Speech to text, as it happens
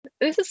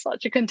This is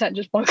such a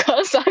contentious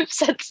podcast. I've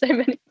said so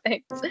many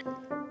things.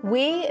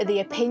 We are the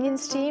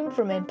opinions team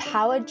from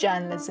Empowered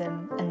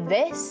Journalism, and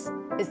this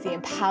is the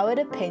Empowered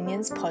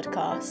Opinions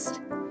podcast.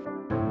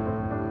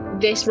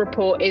 This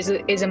report is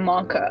a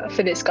marker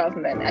for this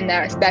government and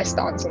their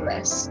stance on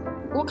this.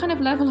 What kind of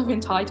level of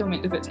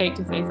entitlement does it take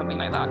to say something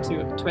like that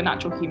to a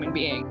natural human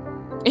being?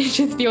 It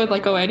just feels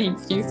like, any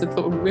excuse to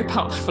sort of whip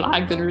out the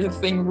flags and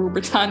sing Rule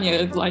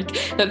Britannia is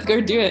like, let's go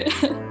do it.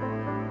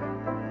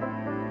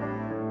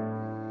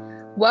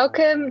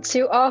 Welcome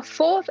to our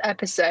fourth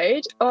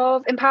episode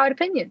of Empowered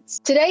Opinions.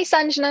 Today,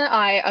 Sanjana and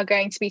I are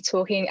going to be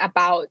talking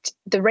about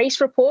the race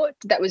report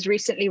that was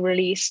recently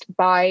released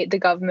by the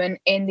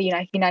government in the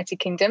United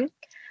Kingdom,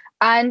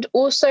 and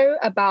also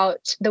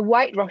about the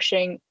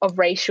whitewashing of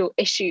racial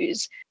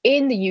issues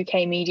in the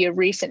UK media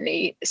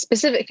recently,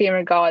 specifically in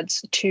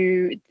regards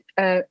to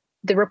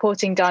the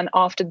reporting done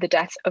after the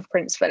death of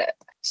Prince Philip.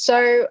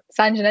 So,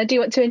 Sanjana, do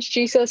you want to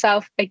introduce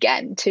yourself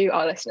again to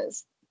our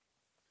listeners?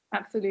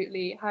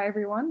 Absolutely. Hi,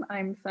 everyone.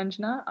 I'm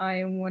Sanjana. I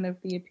am one of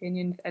the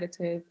opinions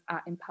editors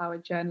at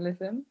Empowered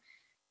Journalism.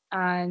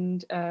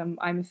 And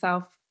I'm a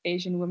South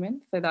Asian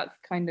woman. So that's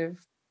kind of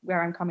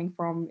where I'm coming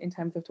from in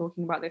terms of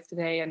talking about this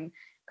today, and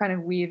kind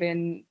of weave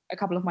in a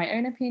couple of my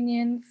own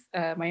opinions,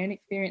 my own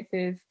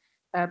experiences,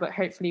 but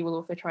hopefully we'll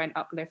also try and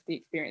uplift the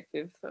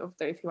experiences of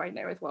those who I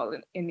know as well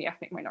in the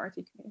ethnic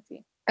minority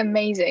community.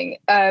 Amazing.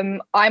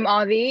 I'm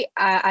Arvi,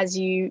 as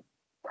you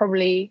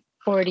probably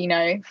already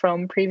know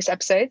from previous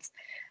episodes.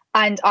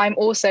 And I'm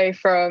also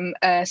from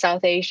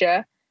South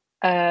Asia,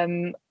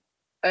 Sri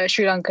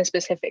Lanka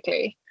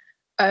specifically.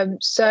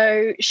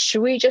 So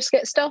should we just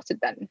get started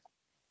then?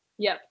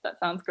 Yep, that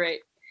sounds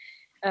great.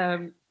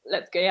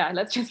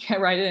 Let's just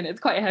get right in. It's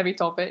quite a heavy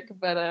topic,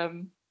 but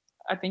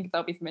I think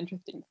there'll be some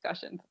interesting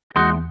discussions.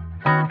 I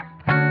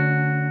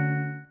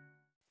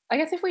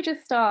guess if we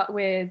just start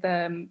with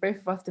both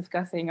of us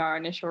discussing our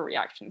initial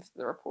reactions to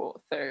the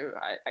report. So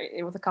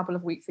it was a couple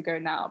of weeks ago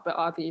now, but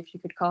Arvi, if you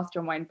could cast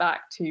your mind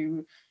back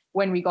to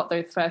when we got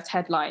those first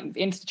headlines,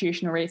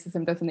 institutional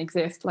racism doesn't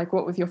exist, like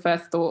what was your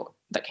first thought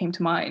that came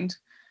to mind?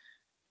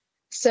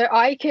 So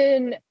I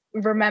can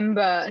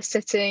remember I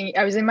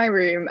was in my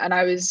room and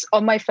I was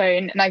on my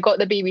phone and I got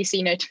the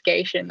BBC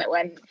notification that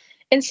when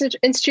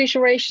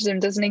institutional racism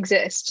doesn't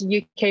exist,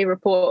 UK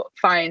report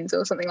finds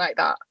or something like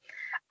that.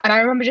 And I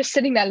remember just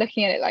sitting there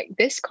looking at it like,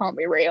 this can't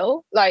be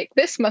real. Like,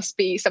 this must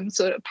be some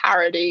sort of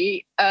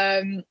parody.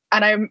 And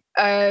I'm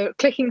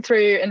clicking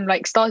through and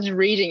like started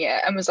reading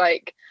it and was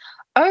like,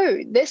 oh,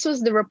 this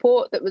was the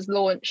report that was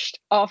launched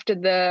after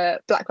the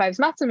Black Lives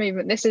Matter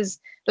movement. This is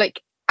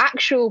like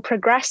actual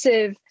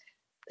progressive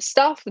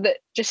stuff that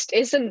just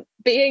isn't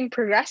being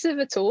progressive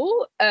at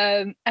all.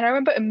 And I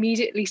remember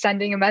immediately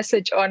sending a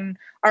message on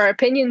our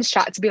opinions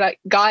chat to be like,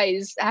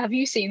 guys, have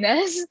you seen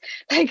this?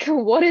 Like,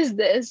 what is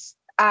this?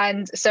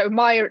 And so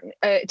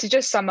to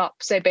just sum up,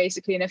 so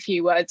basically in a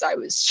few words, I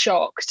was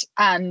shocked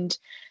and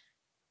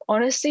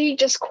honestly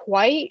just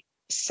quite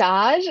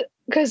sad,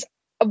 because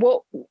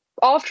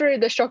after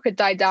the shock had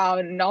died down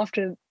and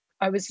after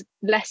I was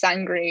less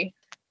angry,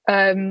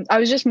 I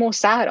was just more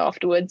sad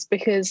afterwards,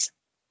 because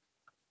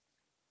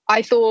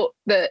I thought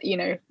that,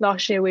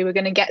 last year we were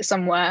going to get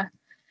somewhere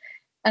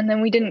and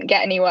then we didn't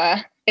get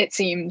anywhere, it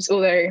seems,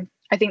 although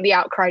I think the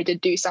outcry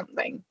did do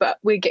something, but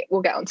we'll get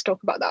on to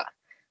talk about that.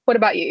 What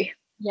about you?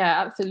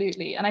 Yeah,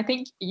 absolutely. And I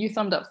think you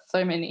summed up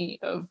so many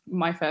of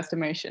my first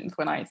emotions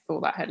when I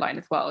saw that headline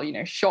as well,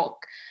 shock,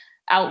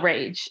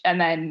 outrage, and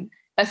then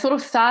a sort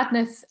of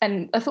sadness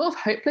and a sort of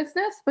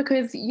hopelessness,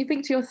 because you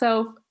think to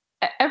yourself,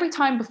 every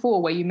time before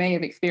where you may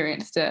have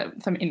experienced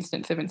some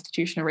instance of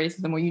institutional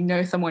racism,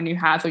 or someone who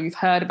has, or you've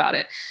heard about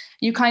it,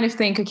 you kind of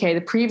think, okay,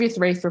 the previous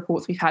race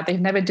reports we've had, they've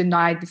never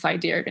denied this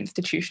idea of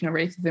institutional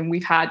racism.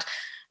 We've had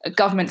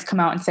governments come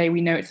out and say,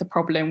 we know it's a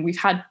problem. We've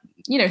had,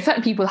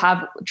 certain people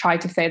have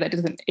tried to say that it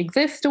doesn't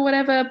exist or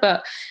whatever,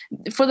 but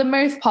for the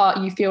most part,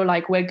 you feel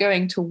like we're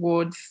going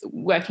towards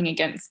working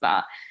against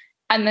that.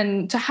 And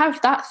then to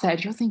have that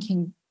said, you're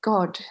thinking,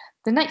 God,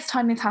 the next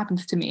time this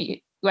happens to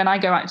me, when I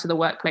go out into the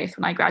workplace,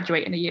 when I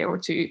graduate in a year or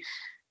two,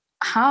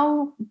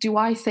 how do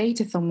I say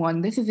to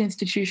someone, this is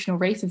institutional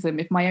racism,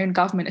 if my own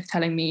government is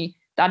telling me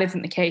that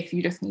isn't the case,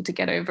 you just need to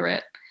get over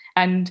it?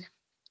 And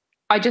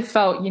I just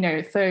felt,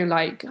 so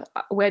like,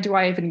 where do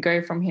I even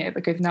go from here?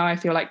 Because now I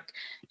feel like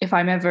if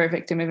I'm ever a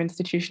victim of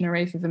institutional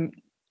racism,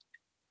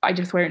 I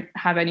just won't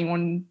have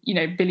anyone,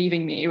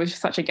 believing me. It was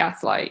just such a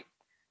gaslight.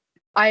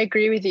 I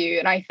agree with you.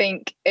 And I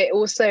think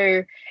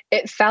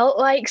it felt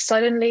like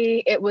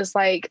suddenly it was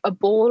like a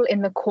ball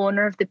in the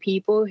corner of the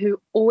people who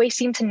always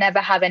seem to never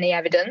have any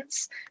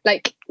evidence.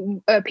 Like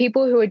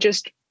people who are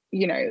just,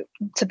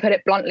 to put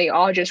it bluntly,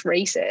 are just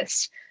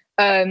racist.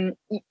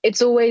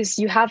 It's always,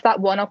 you have that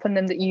one up on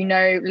them that,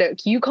 look,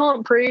 you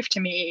can't prove to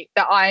me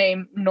that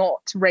I'm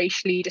not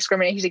racially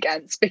discriminated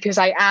against, because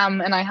I am,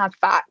 and I have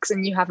facts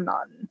and you have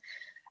none.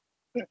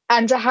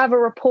 And to have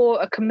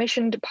a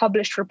commissioned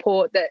published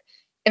report that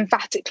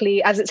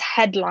emphatically, as its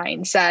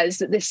headline says,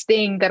 that this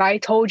thing that I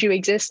told you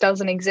exists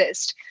doesn't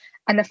exist,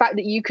 And the fact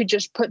that you could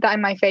just put that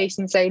in my face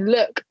and say,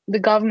 look, the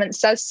government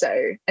says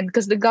so, and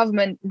because the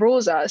government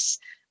rules us,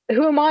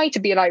 who am I to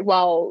be like,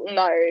 well,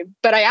 no?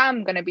 But I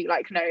am going to be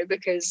like, no,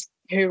 because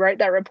who wrote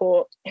that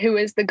report? Who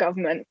is the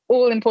government?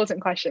 All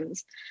important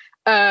questions.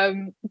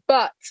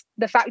 But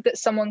the fact that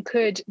someone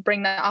could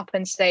bring that up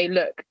and say,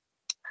 look,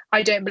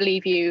 I don't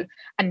believe you,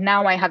 and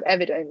now I have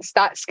evidence,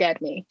 that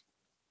scared me.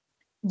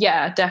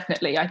 Yeah,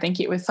 definitely. I think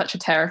it was such a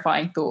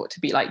terrifying thought to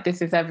be like,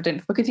 this is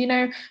evidence, because, you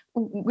know,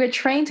 we're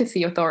trained to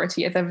see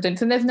authority as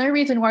evidence, and there's no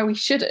reason why we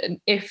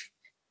shouldn't if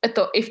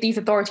these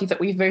authorities that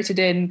we voted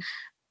in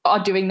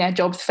are doing their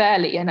jobs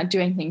fairly and are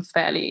doing things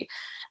fairly.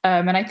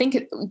 And I think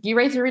you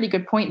raised a really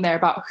good point there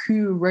about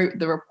who wrote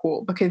the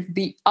report, because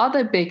the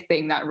other big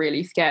thing that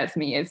really scares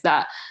me is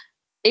that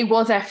it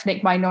was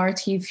ethnic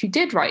minorities who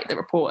did write the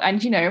report.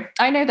 And, you know,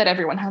 I know that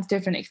everyone has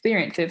different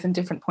experiences and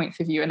different points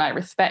of view, and I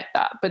respect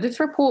that. But this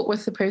report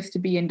was supposed to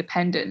be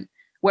independent,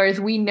 whereas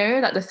we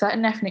know that the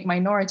certain ethnic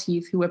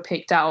minorities who were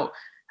picked out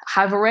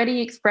have already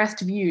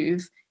expressed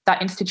views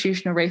that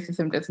institutional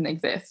racism doesn't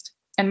exist.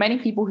 And many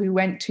people who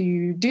went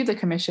to do the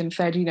commission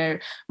said, you know,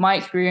 my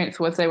experience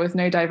was there was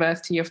no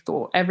diversity of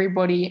thought.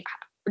 Everybody,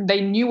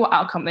 they knew what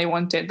outcome they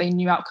wanted. They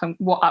knew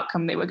what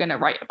outcome they were going to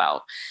write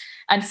about.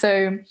 And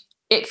so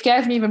it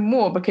scares me even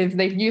more because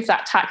they've used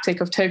that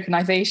tactic of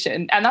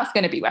tokenization, and that's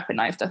going to be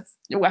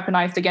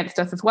weaponized against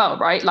us as well,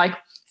 right? Like,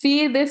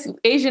 see, this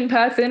Asian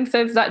person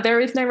says that there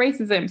is no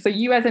racism. So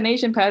you as an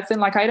Asian person,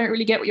 like, I don't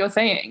really get what you're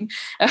saying,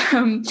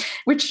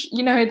 which,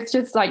 you know, it's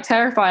just like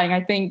terrifying.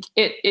 I think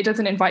it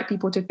doesn't invite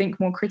people to think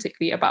more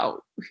critically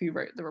about who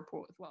wrote the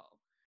report as well.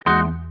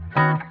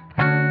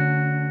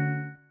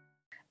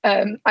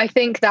 I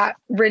think that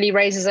really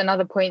raises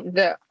another point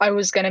that I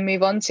was going to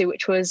move on to,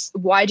 which was,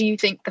 why do you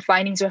think the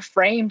findings were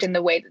framed in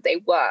the way that they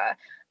were?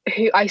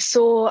 I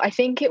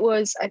think it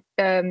was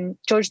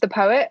George the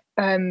Poet,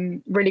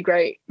 really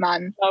great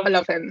man. I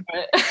love him.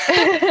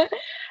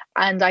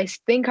 And I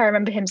think I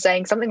remember him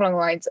saying something along the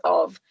lines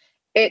of,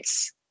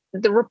 it's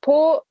the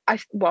report. I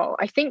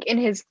think in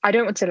his, I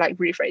don't want to like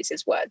rephrase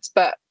his words,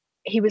 but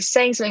he was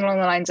saying something along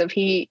the lines of,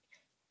 he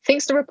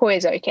thinks the report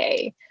is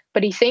okay,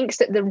 but he thinks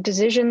that the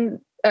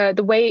decision,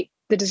 the way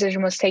the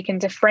decision was taken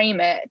to frame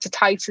it, to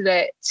title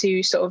it,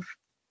 to sort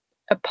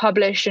of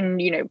publish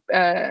and, you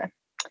know,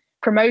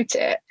 promote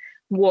it,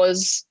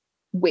 was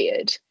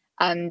weird.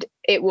 And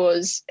it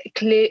was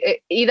clear,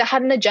 it either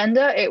had an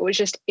agenda, it was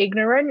just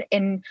ignorant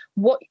in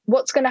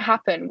what's going to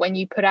happen when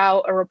you put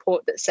out a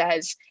report that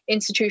says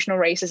institutional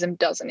racism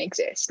doesn't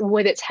exist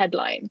with its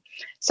headline.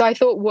 So I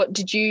thought, what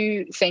did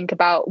you think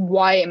about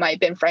why it might have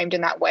been framed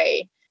in that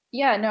way?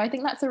 Yeah, no, I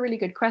think that's a really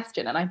good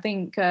question. And I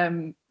think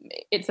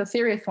it's a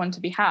serious one to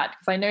be had,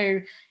 because I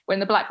know when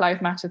the Black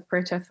Lives Matter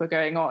protests were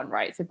going on,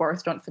 right? So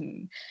Boris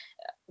Johnson,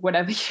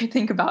 whatever you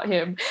think about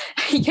him,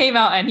 he came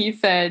out and he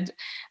said,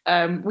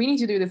 we need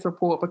to do this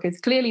report because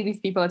clearly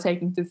these people are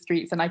taking to the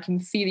streets and I can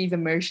see these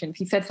emotions.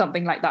 He said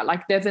something like that,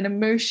 like there's an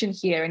emotion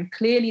here and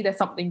clearly there's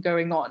something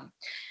going on.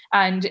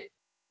 And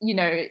you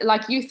know,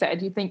 like you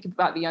said, you think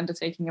about the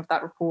undertaking of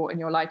that report and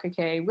you're like,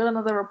 okay, will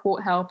another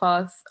report help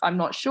us? I'm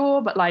not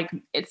sure, but like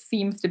it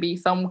seems to be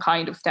some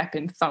kind of step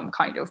in some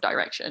kind of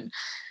direction.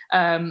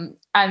 And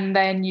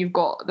then you've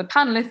got the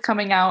panelists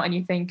coming out and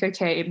you think,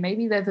 okay,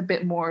 maybe there's a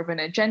bit more of an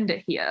agenda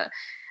here.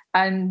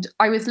 And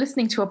I was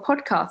listening to a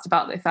podcast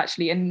about this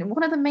actually, and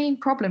one of the main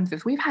problems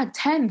is we've had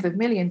tens of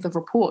millions of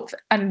reports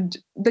and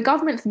the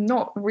government's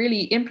not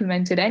really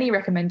implemented any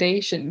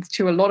recommendations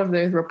to a lot of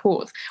those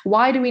reports.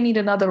 Why do we need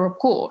another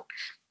report?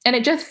 And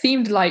it just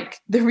seemed like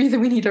the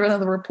reason we need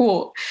another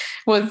report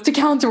was to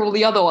counter all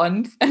the other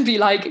ones and be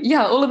like,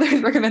 yeah, all of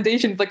those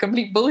recommendations are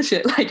complete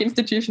bullshit, like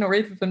institutional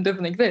racism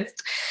doesn't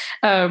exist.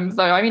 So,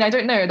 I mean, I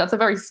don't know, that's a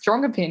very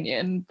strong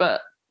opinion,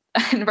 but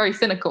and very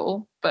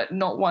cynical, but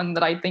not one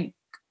that I think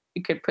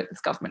we could put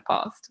this government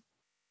past.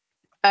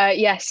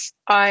 Yes,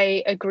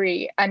 I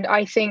agree. And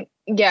I think,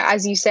 yeah,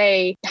 as you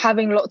say,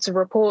 having lots of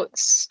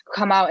reports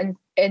come out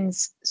and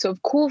sort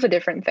of call for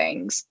different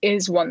things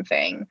is one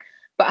thing,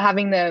 but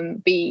having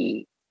them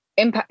be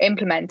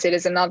implemented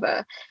is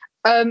another.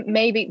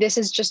 Maybe this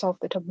is just off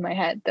the top of my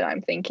head that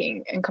I'm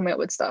thinking and coming up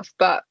with stuff,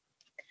 but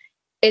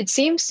it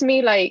seems to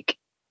me like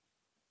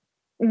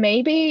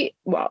maybe,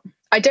 well,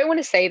 I don't want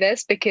to say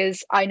this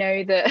because I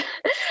know that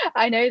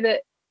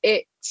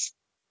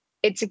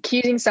it's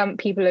accusing some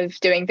people of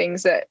doing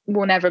things that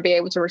will never be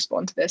able to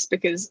respond to this,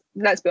 because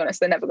let's be honest,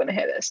 they're never going to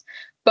hear this.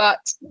 But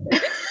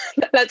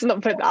let's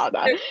not put that out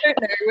there.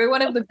 No, we're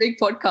one of the big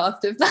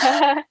podcasters.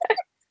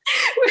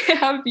 We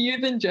have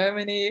views in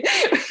Germany.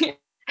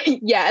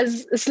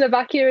 Yes,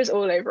 Slovakia is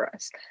all over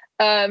us.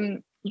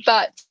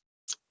 But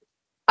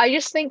I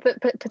just think that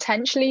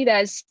potentially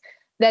there's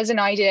an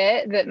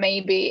idea that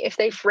maybe if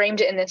they framed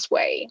it in this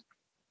way,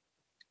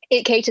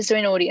 it caters to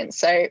an audience.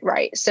 So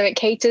it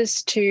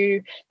caters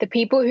to the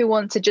people who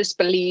want to just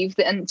believe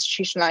that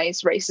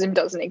institutionalized racism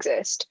doesn't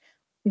exist,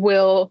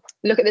 will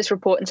look at this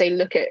report and say,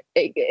 look,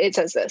 it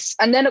says this.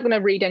 And they're not going to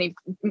read any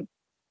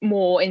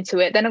more into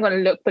it. They're not going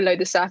to look below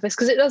the surface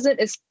because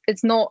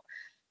it's not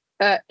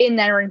in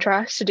their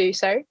interest to do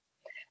so.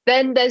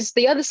 Then there's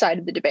the other side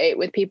of the debate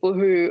with people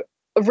who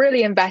are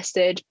really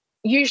invested,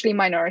 usually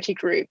minority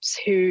groups,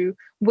 who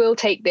will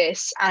take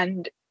this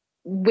and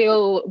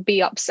will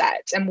be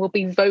upset and will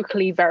be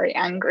vocally very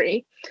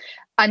angry.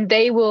 And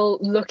they will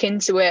look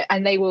into it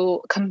and they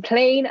will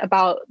complain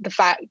about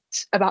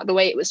the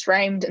way it was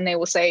framed. And they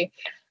will say,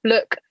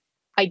 look,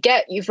 I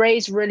get you've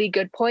raised really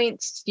good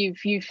points.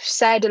 You've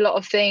said a lot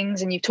of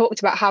things and you've talked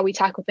about how we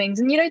tackle things.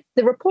 And,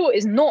 the report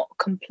is not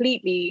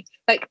completely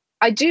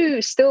I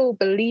do still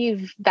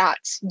believe that,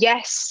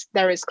 yes,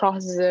 there is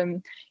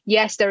classism,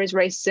 yes, there is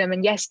racism,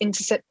 and yes,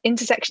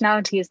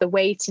 intersectionality is the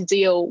way to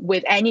deal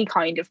with any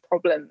kind of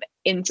problem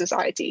in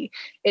society.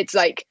 It's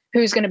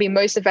who's going to be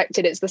most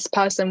affected? It's this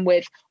person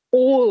with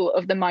all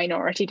of the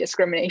minority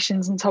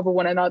discriminations on top of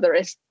one another,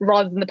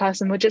 rather than the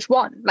person with just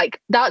one.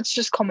 That's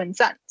just common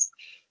sense.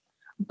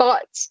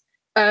 But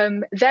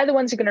they're the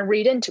ones who are going to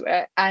read into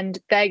it, and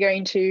they're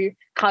going to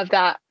have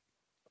that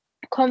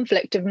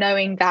conflict of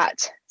knowing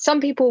that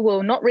some people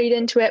will not read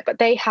into it, but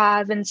they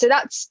have. And so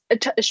that's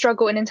a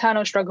struggle, an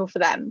internal struggle for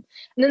them.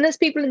 And then there's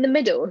people in the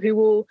middle who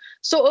will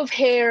sort of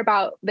hear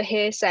about the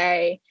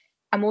hearsay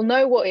and will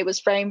know what it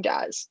was framed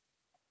as.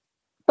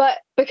 But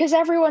because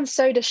everyone's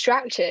so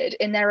distracted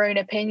in their own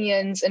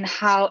opinions and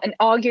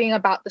arguing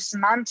about the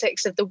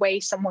semantics of the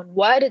way someone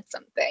worded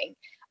something,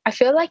 I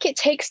feel like it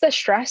takes the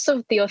stress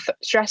off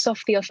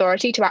the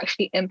authority to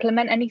actually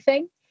implement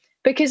anything.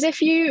 Because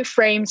if you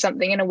frame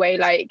something in a way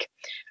like,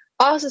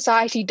 our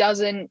society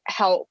doesn't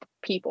help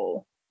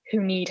people who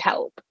need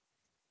help,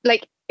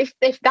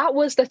 if that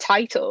was the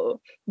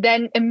title,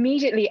 then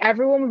immediately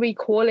everyone would be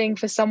calling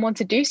for someone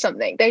to do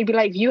something. They'd be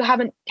like, you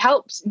haven't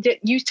helped.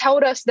 You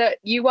told us that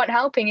you weren't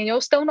helping and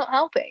you're still not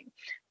helping.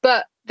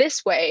 But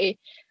this way,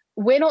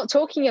 we're not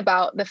talking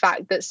about the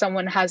fact that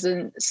someone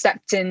hasn't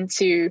stepped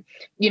into,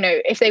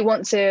 if they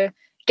want to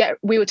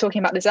we were talking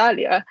about this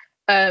earlier,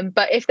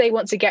 but if they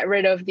want to get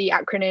rid of the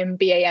acronym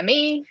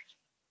BAME,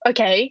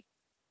 okay,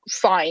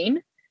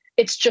 fine.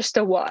 It's just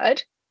a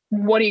word.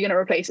 What are you going to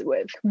replace it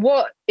with?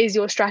 What is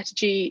your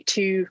strategy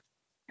to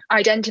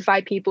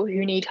identify people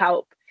who need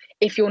help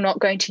if you're not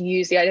going to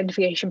use the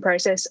identification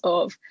process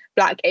of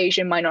Black,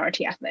 Asian,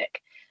 minority,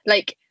 ethnic?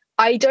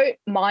 I don't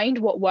mind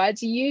what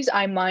words you use.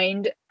 I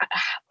mind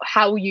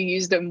how you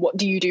use them. What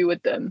do you do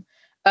with them?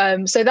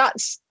 So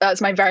that's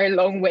my very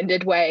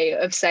long-winded way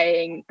of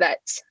saying that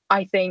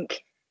I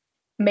think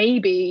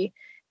maybe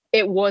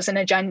it was an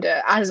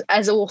agenda,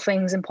 as all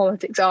things in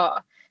politics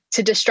are,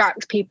 to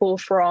distract people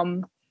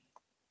from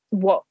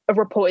what a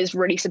report is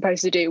really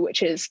supposed to do,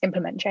 which is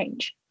implement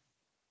change.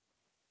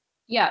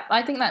 Yeah,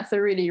 I think that's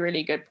a really,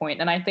 really good point.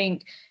 And I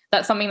think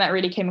that's something that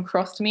really came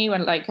across to me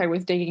when I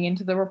was digging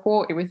into the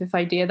report. It was this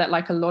idea that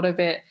a lot of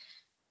it,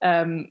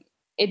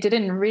 it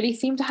didn't really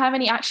seem to have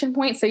any action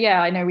points. So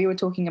yeah, I know we were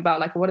talking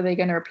about what are they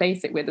going to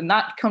replace it with? And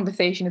that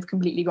conversation has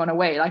completely gone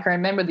away. I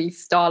remember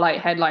these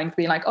Starlight headlines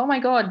being oh my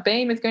God,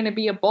 BAME is going to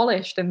be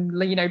abolished. And,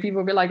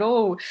 people would be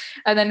oh,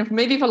 and then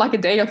maybe for a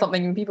day or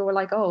something, people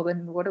were oh,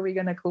 then what are we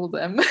going to call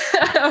them?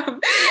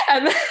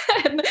 And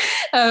then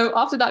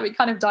after that, it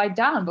kind of died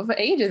down. But for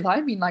ages,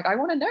 I've been I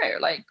want to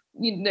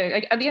know,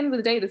 at the end of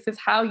the day, this is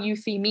how you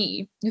see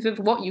me. This is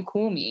what you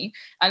call me.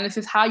 And this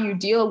is how you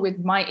deal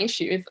with my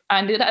issues.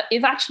 And it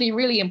is actually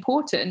really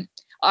important.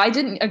 I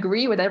didn't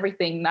agree with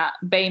everything that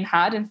BAME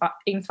had.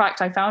 In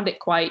fact, I found it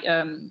quite,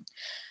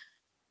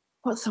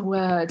 what's the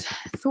word?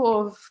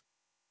 Sort of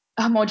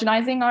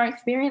homogenizing our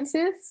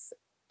experiences.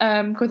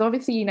 Because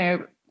obviously,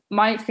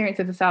 my experience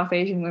as a South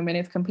Asian woman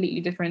is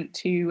completely different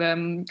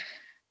to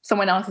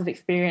someone else's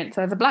experience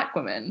as a Black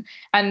woman.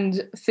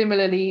 And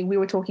similarly, we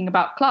were talking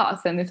about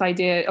class and this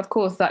idea, of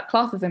course, that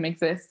classism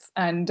exists.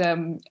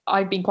 And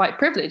I've been quite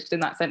privileged in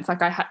that sense.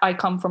 I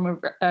come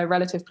from a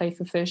relative place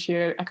of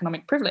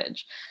socioeconomic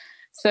privilege.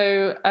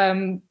 So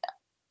that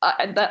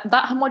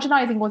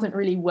homogenizing wasn't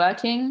really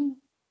working.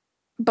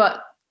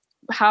 But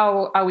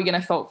how are we going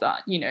to solve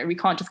that? We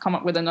can't just come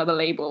up with another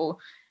label.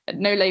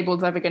 No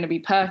label's ever going to be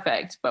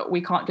perfect, but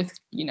we can't just,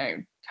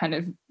 kind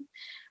of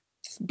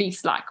be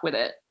slack with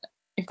it,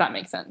 if that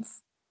makes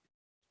sense.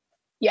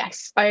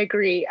 Yes, I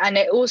agree. And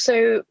it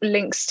also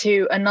links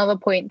to another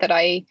point that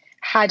I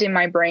had in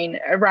my brain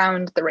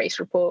around the race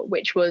report,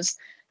 which was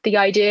the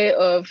idea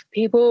of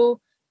people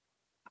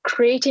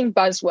creating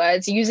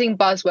buzzwords, using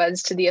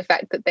buzzwords to the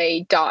effect that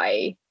they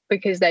die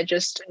because they're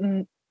just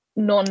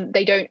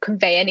they don't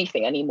convey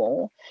anything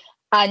anymore.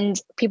 And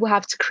people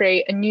have to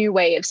create a new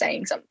way of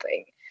saying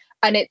something.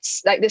 And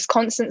it's this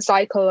constant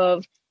cycle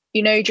of,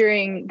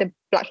 during the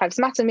Black Lives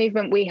Matter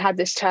movement, we had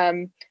this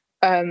term,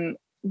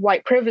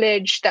 white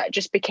privilege, that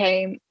just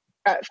became,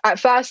 at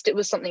first it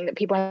was something that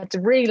people had to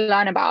really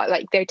learn about,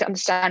 they had to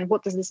understand,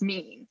 what does this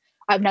mean?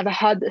 I've never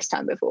heard this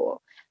term before.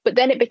 But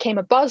then it became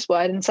a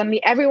buzzword and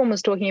suddenly everyone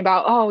was talking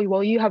about, oh,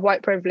 well, you have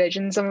white privilege.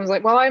 And someone was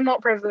like, well, I'm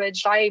not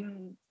privileged,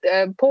 I'm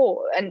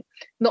poor. And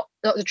not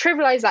to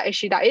trivialize that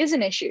issue, that is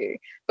an issue.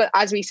 But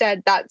as we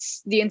said,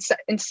 that's the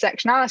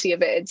intersectionality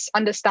of it. It's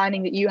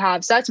understanding that you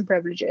have certain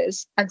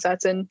privileges and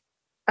certain,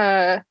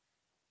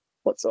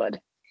 what's the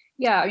word?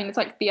 Yeah, I mean, it's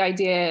like the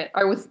idea.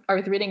 I was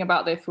reading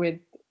about this with,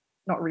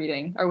 not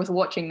reading. I was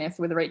watching this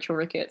with Rachel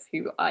Ricketts,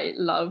 who I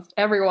loved.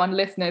 Everyone,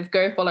 listeners,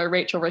 go follow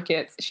Rachel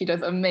Ricketts. She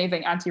does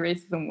amazing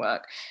anti-racism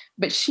work.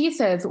 But she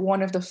says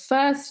one of the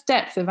first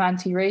steps of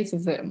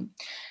anti-racism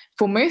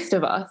for most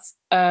of us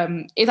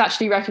is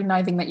actually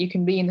recognizing that you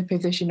can be in the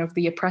position of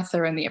the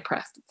oppressor and the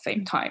oppressed at the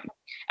same time.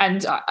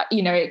 And,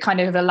 it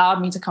kind of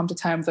allowed me to come to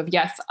terms of,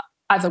 yes,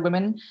 as a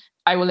woman,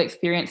 I will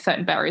experience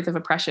certain barriers of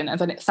oppression.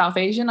 As a South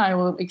Asian, I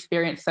will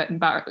experience certain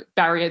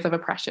barriers of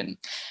oppression.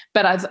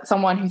 But as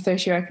someone who's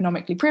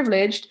socioeconomically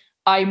privileged,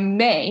 I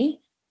may,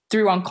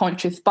 through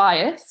unconscious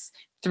bias,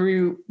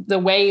 through the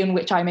way in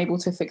which I'm able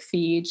to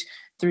succeed,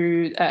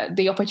 through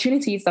the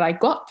opportunities that I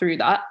got through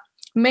that,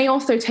 may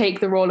also take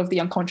the role of the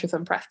unconscious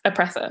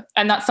oppressor.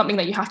 And that's something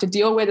that you have to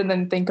deal with and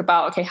then think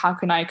about, okay, how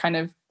can I kind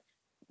of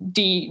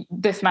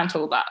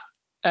dismantle that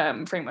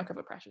framework of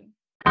oppression?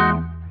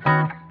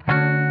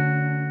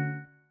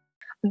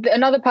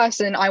 Another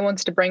person I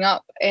wanted to bring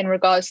up in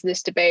regards to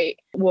this debate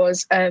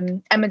was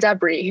Emma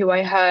Dabiri, who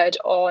I heard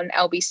on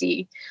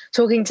LBC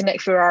talking to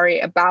Nick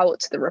Ferrari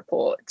about the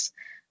report.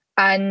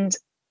 And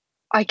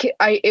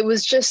it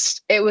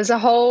was a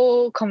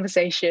whole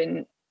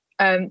conversation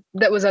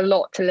that was a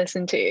lot to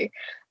listen to.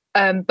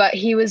 But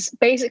he was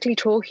basically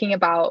talking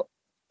about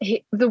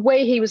the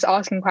way he was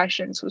asking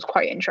questions was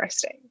quite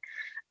interesting.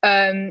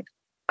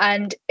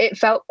 And it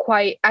felt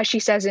quite, as she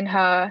says in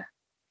her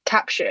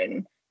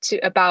caption,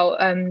 about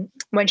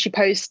when she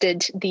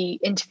posted the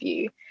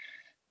interview,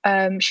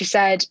 she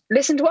said,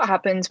 "Listen to what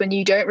happens when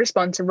you don't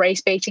respond to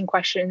race-baiting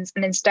questions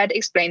and instead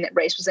explain that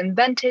race was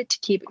invented to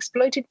keep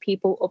exploited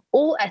people of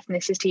all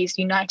ethnicities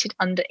united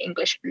under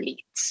English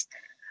elites."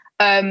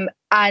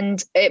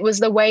 And it was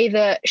the way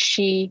that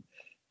she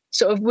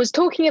sort of was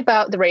talking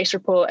about the race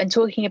report and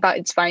talking about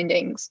its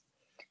findings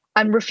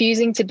and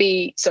refusing to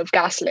be sort of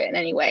gaslit in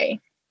any way.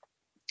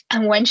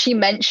 And when she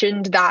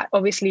mentioned that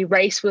obviously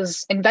race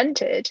was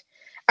invented,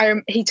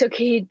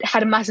 he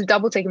had a massive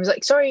double take and was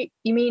like, "Sorry,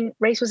 you mean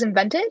race was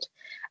invented?"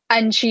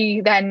 And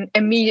she then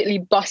immediately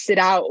busted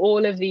out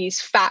all of these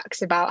facts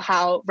about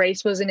how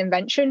race was an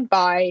invention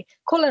by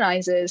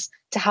colonizers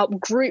to help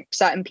group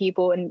certain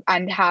people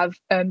and have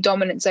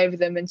dominance over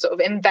them, and sort of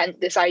invent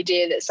this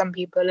idea that some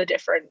people are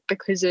different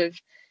because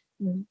of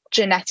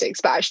genetics,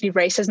 but actually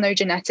race has no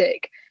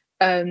genetic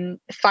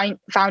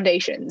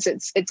foundations.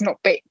 It's not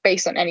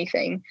based on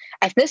anything.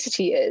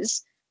 Ethnicity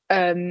is.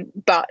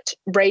 But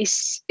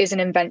race is an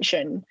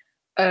invention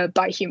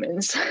by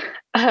humans,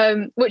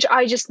 which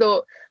I just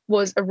thought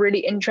was a really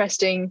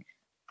interesting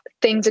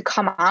thing to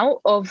come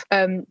out of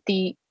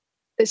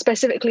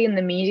specifically in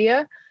the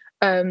media.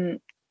 And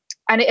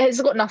it has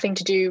got nothing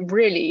to do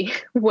really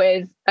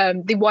with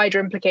the wider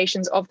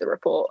implications of the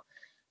report.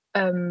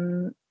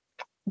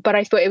 But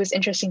I thought it was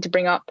interesting to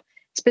bring up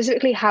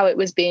specifically how it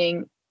was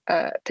being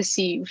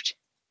perceived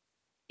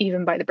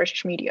even by the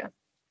British media.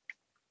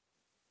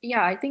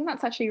 Yeah, I think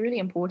that's actually really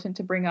important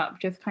to bring up,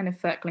 just kind of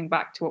circling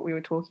back to what we were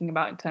talking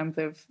about in terms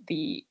of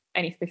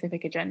any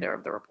specific agenda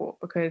of the report,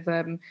 because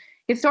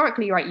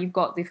historically, right, you've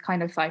got these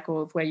kind of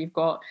cycles where you've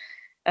got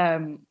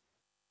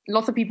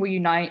lots of people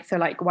unite, so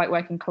like white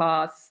working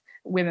class,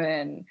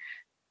 women,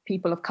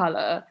 people of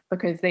color,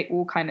 because they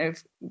all kind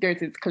of go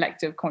to this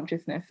collective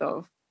consciousness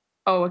of,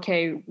 oh,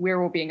 okay, we're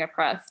all being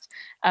oppressed,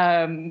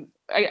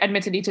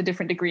 admittedly to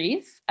different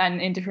degrees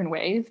and in different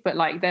ways, but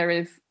like there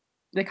is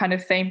the kind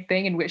of same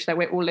thing in which that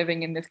we're all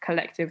living in this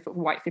collective sort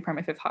of white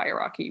supremacist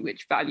hierarchy,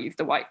 which values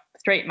the white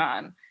straight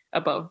man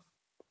above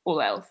all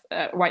else,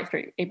 white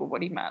straight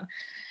able-bodied man.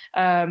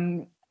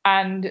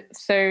 And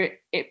so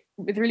it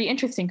was really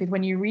interesting because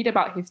when you read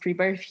about history,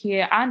 both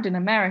here and in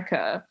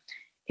America,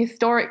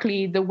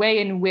 historically, the way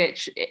in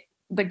which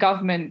the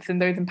governments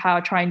and those in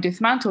power try and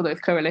dismantle those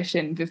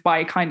coalitions is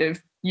by kind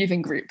of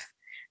using groups.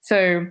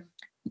 So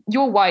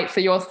you're white,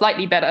 so you're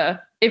slightly better,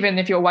 even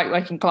if you're white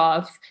working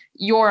class.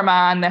 You're a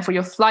man, therefore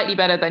you're slightly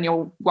better than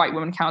your white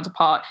woman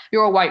counterpart.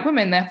 You're a white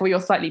woman, therefore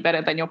you're slightly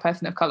better than your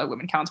person of color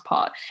woman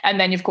counterpart. And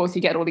then, of course,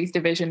 you get all these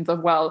divisions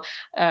of, well,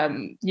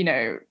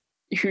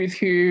 who's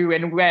who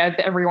and where's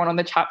everyone on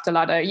the chapter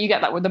ladder. You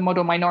get that with the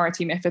model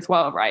minority myth as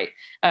well, right?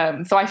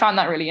 So I found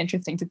that really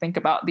interesting to think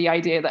about the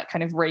idea that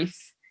kind of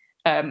race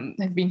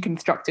has been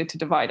constructed to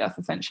divide us,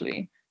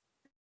 essentially.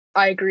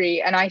 I agree.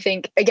 And I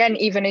think, again,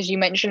 even as you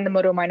mentioned the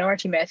model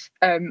minority myth,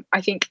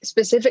 I think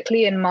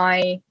specifically in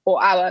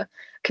our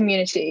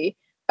community,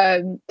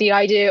 the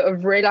idea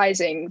of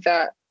realizing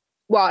that,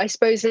 well, I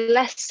suppose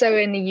less so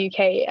in the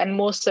UK and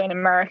more so in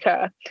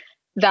America,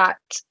 that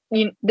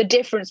the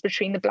difference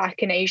between the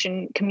Black and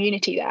Asian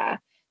community there,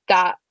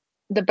 that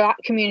the Black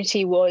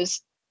community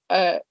was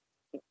by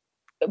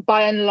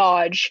and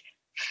large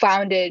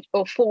founded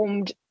or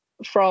formed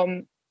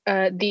from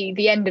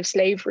the end of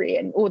slavery,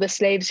 and all the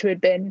slaves who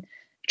had been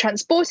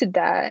transported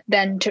there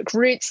then took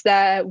roots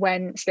there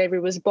when slavery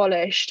was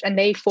abolished, and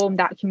they formed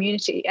that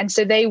community. And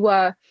so they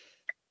were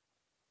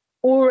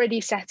already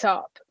set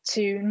up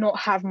to not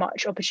have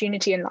much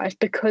opportunity in life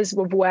because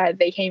of where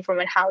they came from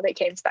and how they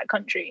came to that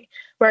country.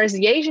 Whereas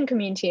the Asian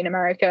community in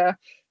America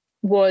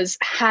was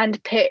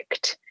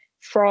handpicked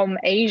from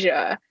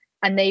Asia,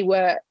 and they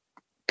were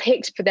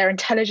picked for their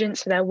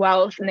intelligence, for their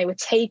wealth, and they were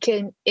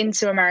taken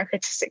into America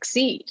to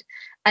succeed.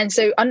 And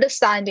so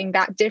understanding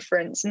that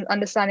difference and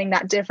understanding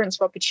that difference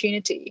of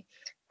opportunity,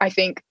 I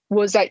think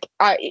was like,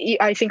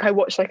 I think I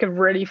watched like a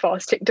really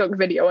fast TikTok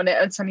video on it,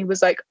 and suddenly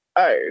was like,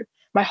 oh,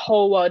 my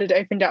whole world had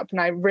opened up,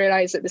 and I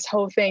realized that this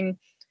whole thing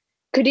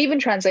could even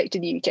translate to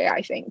the UK,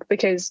 I think,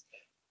 because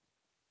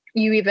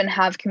you even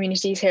have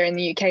communities here in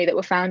the UK that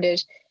were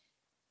founded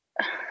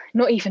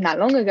not even that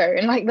long ago,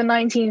 in like the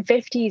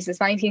 1950s, the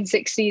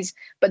 1960s,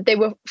 but they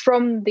were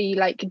from the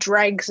like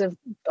dregs of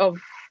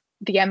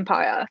the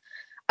empire.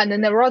 And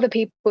then there were other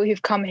people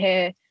who've come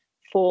here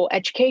for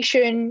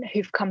education,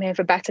 who've come here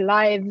for better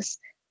lives.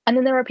 And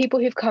then there are people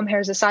who've come here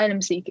as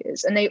asylum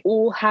seekers, and they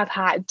all have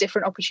had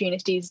different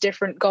opportunities,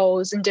 different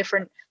goals, and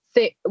different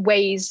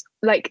ways.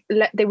 Like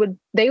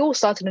they all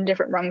started on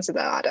different rungs of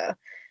the ladder.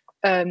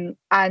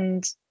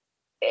 And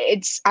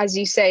it's, as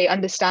you say,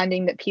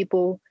 understanding that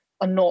people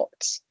are not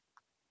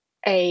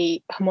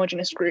a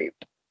homogenous group,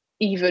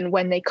 even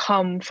when they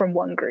come from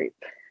one group.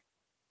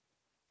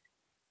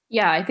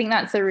 Yeah, I think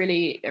that's a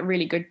really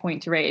good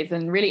point to raise,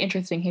 and really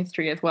interesting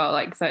history as well,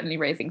 like certainly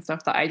raising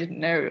stuff that I didn't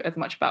know as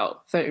much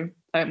about. So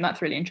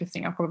that's really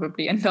interesting. I'll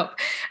probably end up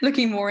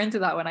looking more into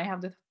that when I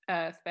have the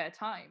spare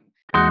time.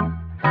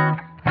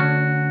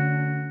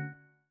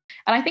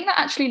 And I think that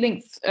actually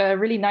links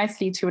really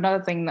nicely to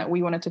another thing that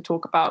we wanted to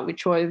talk about,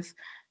 which was,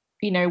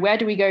 where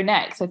do we go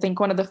next? I think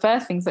one of the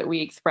first things that we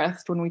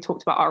expressed when we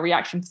talked about our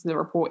reactions to the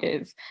report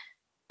is,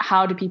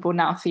 how do people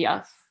now see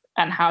us?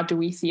 And how do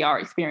we see our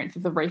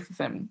experiences of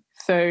racism?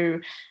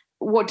 So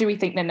what do we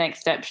think the next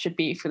steps should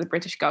be for the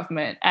British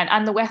government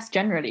and the West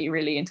generally,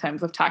 really, in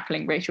terms of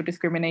tackling racial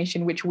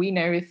discrimination, which we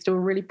know is still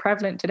really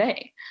prevalent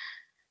today?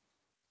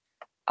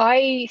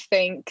 I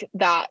think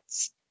that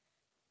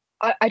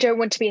I don't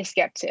want to be a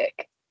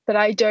skeptic, but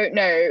I don't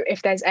know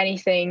if there's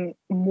anything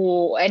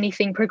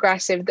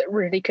progressive that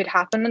really could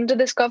happen under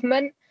this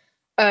government.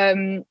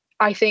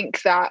 I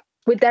think that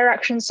with their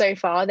actions so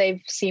far,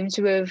 they've seemed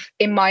to have,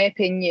 in my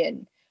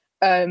opinion,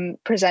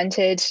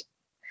 presented.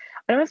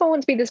 I don't know if I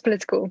want to be this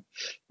political.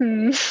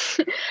 It's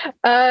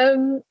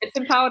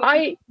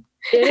empowered.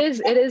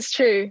 It is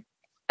true.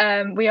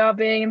 We are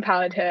being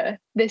empowered here.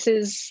 This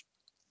is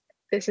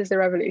the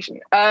revolution.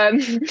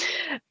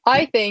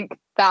 I think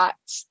that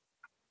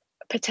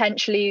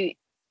potentially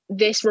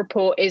this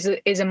report is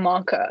a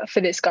marker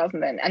for this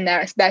government and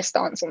their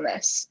stance on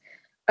this.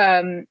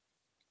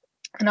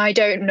 And I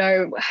don't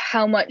know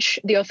how much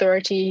the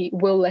authority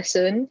will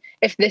listen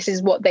if this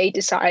is what they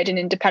decide an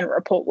independent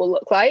report will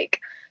look like.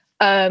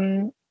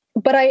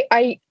 But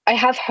I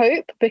have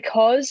hope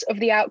because of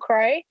the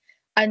outcry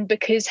and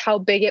because how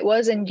big it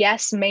was. And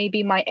yes,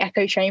 maybe my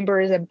echo chamber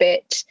is a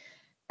bit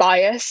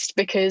biased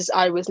because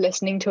I was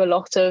listening to a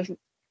lot of,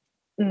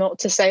 not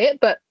to say it,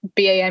 but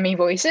BAME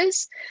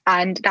voices.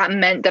 And that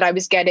meant that I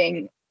was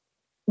getting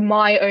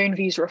my own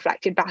views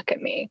reflected back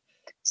at me.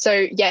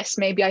 So yes,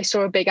 maybe I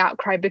saw a big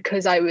outcry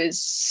because I had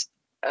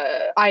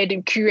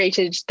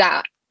curated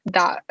that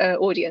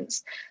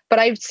audience. But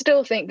I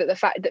still think that the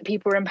fact that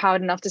people are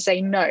empowered enough to say,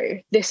 no,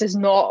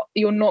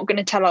 you're not going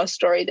to tell our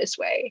story this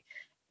way,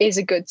 is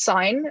a good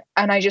sign.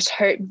 And I just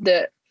hope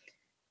that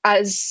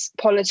as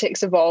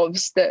politics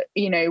evolves, that,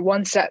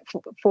 one step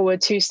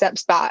forward, two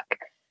steps back,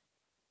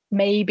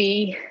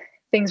 maybe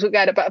things will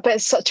get better. But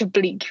it's such a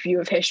bleak view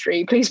of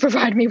history. Please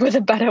provide me with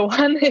a better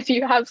one if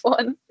you have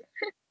one.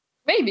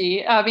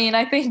 Maybe. I mean,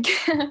 I think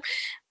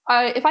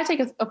if I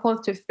take a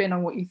positive spin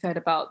on what you said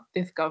about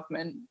this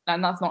government,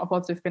 and that's not a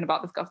positive spin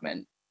about this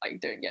government,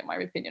 like, don't get my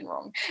opinion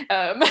wrong,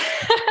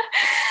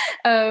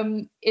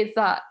 is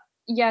that,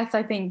 yes,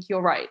 I think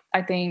you're right.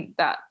 I think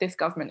that this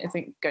government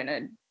isn't going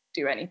to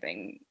do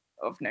anything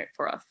of note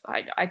for us.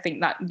 I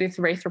think that this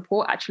race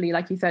report actually,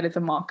 like you said, is a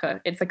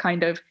marker. It's a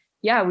kind of,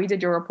 yeah, we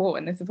did your report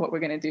and this is what we're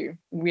going to do.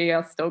 We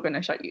are still going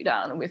to shut you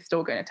down and we're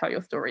still going to tell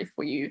your stories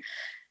for you.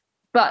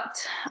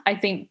 But I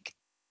think,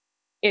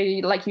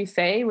 like you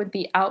say, with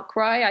the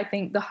outcry, I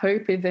think the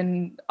hope is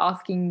in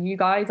asking you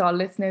guys, our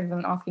listeners,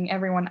 and asking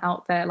everyone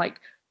out there, like,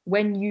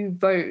 when you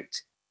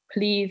vote,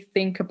 please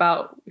think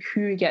about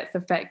who gets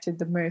affected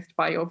the most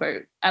by your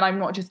vote. And I'm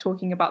not just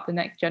talking about the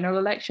next general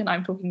election,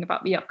 I'm talking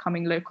about the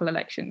upcoming local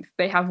elections.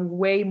 They have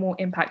way more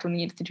impact on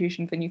the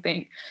institutions than you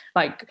think.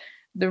 Like,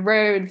 the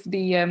roads,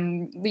 the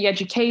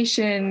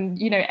education,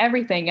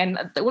 everything. And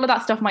all of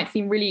that stuff might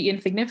seem really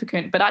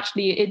insignificant, but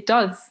actually it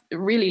does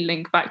really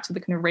link back to the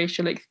kind of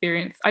racial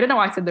experience. I don't know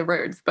why I said the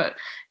roads, but,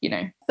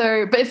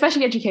 but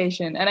especially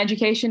education. And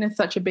education is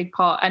such a big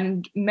part.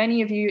 And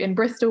many of you in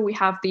Bristol, we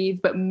have these,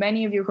 but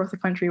many of you across the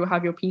country will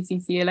have your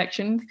PCC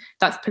elections.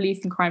 That's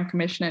police and crime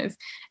commissioners.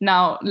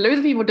 Now, loads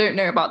of people don't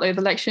know about those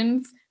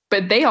elections,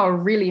 but they are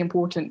really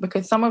important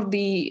because some of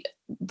the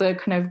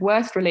kind of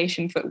worst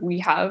relations that we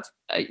have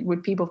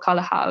with people of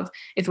colour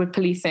is with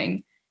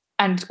policing.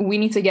 And we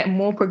need to get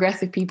more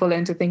progressive people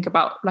in to think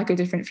about like a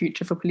different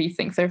future for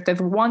policing. So if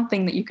there's one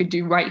thing that you could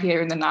do right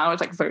here and the now,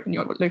 it's like vote in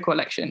your local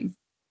elections.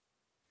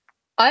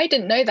 I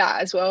didn't know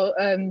that as well.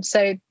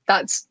 So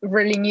that's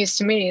really news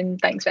to me, and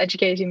thanks for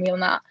educating me on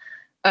that.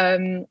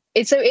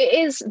 It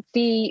is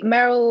the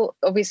mayoral,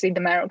 obviously the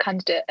mayoral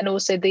candidate, and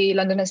also the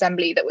London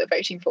Assembly that we're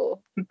voting for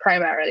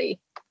primarily.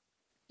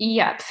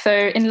 Yeah, so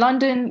in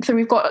London, so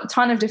we've got a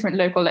ton of different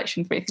local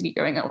elections basically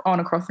going on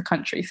across the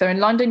country. So in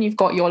London, you've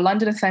got your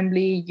London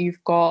Assembly,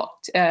 you've got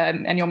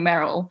and your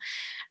mayoral.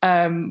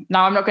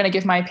 Now, I'm not going to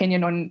give my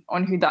opinion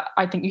on who that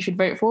I think you should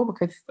vote for,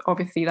 because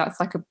obviously that's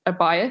like a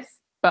bias.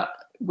 But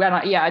when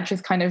I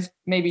just kind of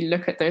maybe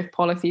look at those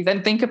policies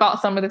and think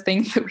about some of the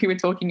things that we were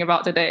talking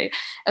about today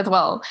as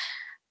well.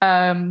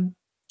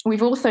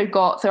 We've also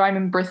got, so I'm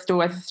in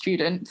Bristol as a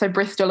student, so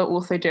Bristol are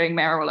also doing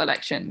mayoral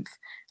elections,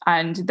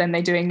 and then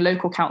they're doing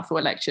local council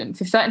elections.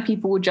 So certain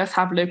people will just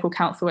have local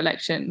council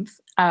elections.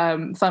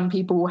 Some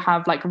people will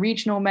have like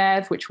regional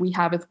mayors, which we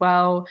have as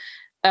well.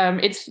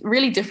 It's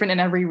really different in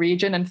every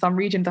region, and some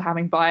regions are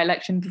having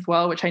by-elections as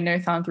well, which I know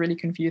sounds really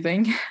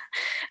confusing.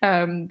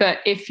 But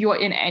if you're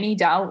in any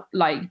doubt,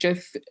 like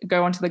just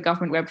go onto the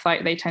government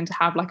website. They tend to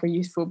have like a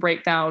useful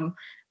breakdown,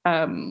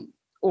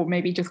 or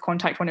maybe just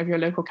contact one of your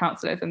local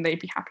councillors and they'd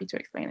be happy to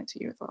explain it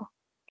to you as well.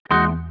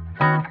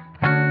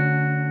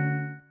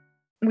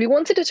 We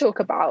wanted to talk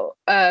about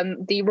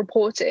the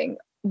reporting,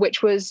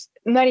 which was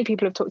many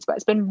people have talked about.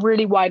 It's been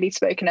really widely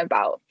spoken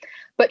about,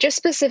 but just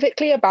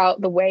specifically about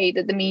the way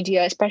that the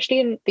media, especially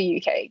in the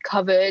UK,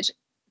 covered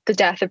the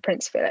death of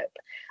Prince Philip.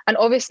 And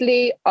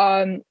obviously,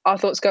 our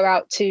thoughts go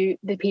out to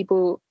the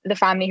people, the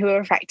family who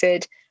are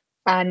affected,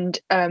 and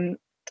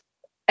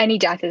any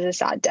death is a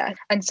sad death.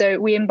 And so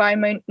we by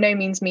no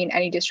means mean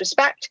any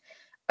disrespect.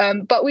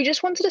 But we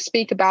just wanted to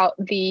speak about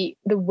the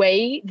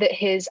way that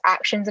his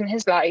actions and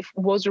his life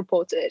was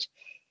reported,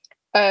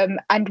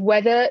 and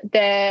whether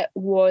there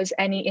was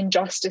any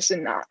injustice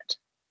in that.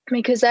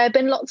 Because there have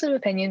been lots of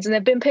opinions, and there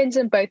have been opinions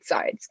on both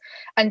sides.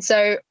 And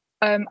so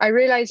I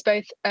realised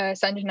both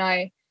Sanj and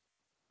I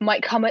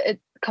might come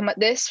at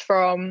this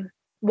from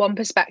one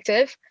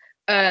perspective,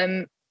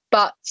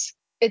 but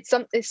it's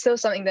still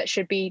something that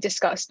should be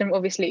discussed, and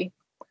obviously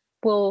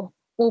we'll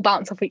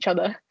bounce off each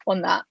other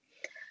on that.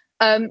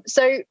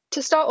 So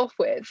to start off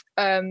with,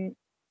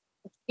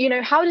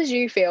 how did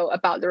you feel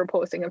about the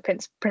reporting of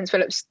Prince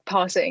Philip's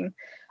passing?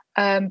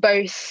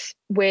 Both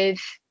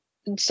with,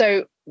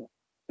 so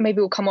maybe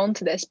we'll come on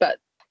to this, but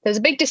there's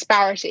a big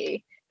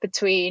disparity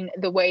between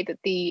the way that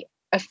the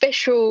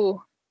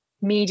official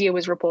media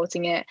was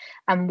reporting it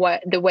and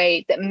the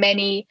way that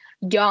many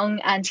young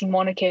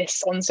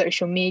anti-monarchists on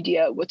social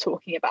media were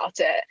talking about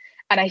it.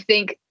 And I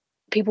think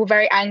people were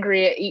very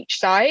angry at each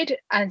side.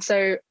 And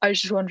so I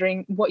was just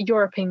wondering what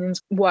your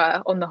opinions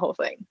were on the whole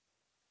thing.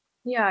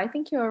 Yeah, I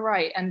think you're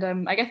right.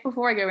 And I guess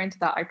before I go into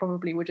that, I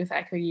probably would just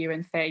echo you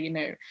and say,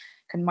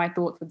 my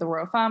thoughts with the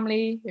royal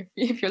family,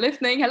 if you're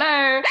listening,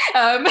 hello.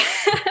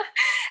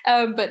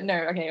 But no,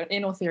 okay,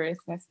 in all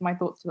seriousness, my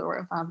thoughts to the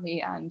royal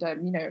family. And,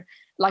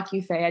 like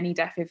you say, any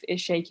death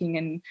is shaking,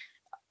 and,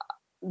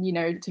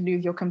 to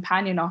lose your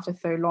companion after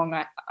so long,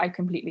 I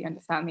completely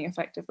understand the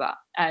effect of that.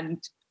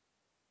 And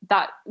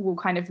that will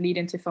kind of lead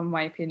into some of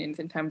my opinions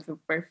in terms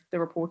of both the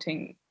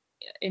reporting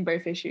in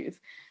both issues.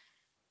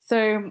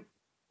 So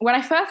when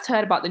I first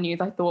heard about the news,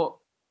 I thought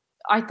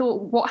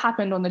what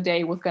happened on the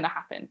day was going to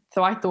happen.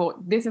 So I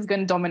thought this is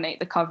going to dominate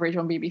the coverage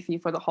on BBC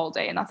for the whole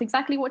day. And that's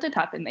exactly what did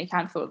happen. They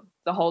cancelled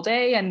the whole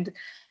day. And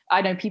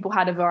I know people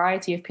had a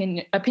variety of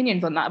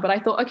opinions on that. But I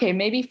thought, okay,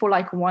 maybe for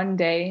like one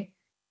day,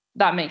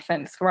 that makes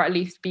sense for at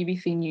least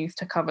BBC News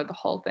to cover the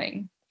whole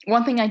thing.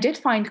 One thing I did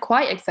find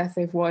quite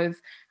excessive was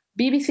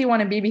BBC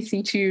One and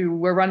BBC Two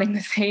were running the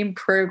same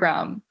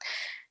programme.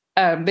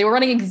 They were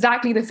running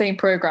exactly the same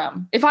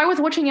program. If I was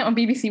watching it on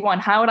BBC One,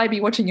 how would I be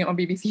watching it on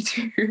BBC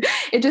Two?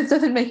 It just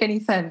doesn't make any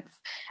sense.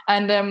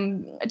 And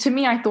to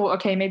me, I thought,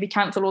 okay, maybe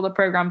cancel all the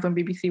programs on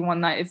BBC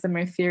One. That is the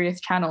most serious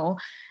channel.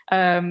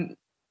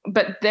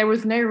 But there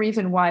was no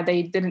reason why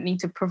they didn't need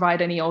to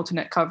provide any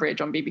alternate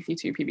coverage on BBC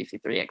Two,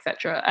 BBC Three,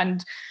 etc.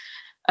 And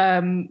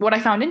what I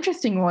found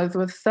interesting was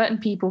certain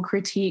people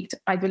critiqued,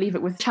 I believe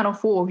it was Channel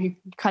 4, who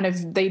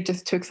they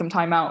just took some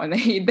time out and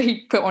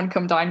they put on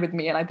Come Dine With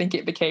Me, and I think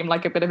it became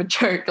like a bit of a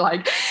joke,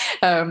 like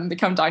the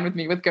Come Dine With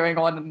Me was going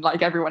on and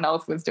like everyone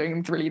else was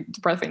doing really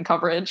depressing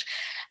coverage.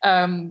 But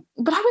I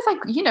was like,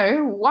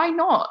 why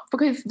not?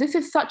 Because this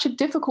is such a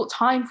difficult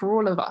time for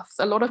all of us.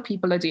 A lot of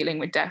people are dealing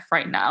with death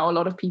right now. A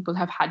lot of people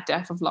have had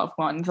death of loved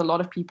ones. A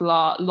lot of people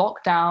are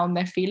locked down.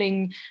 They're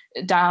feeling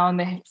down.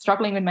 They're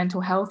struggling with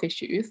mental health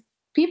issues.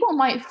 People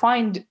might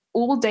find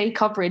all-day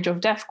coverage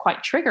of death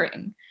quite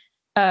triggering.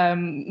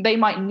 They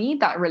might need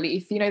that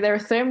relief. There are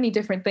so many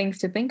different things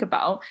to think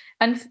about.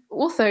 And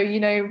also,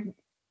 a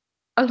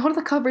lot of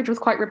the coverage was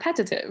quite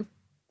repetitive.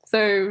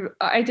 So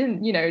I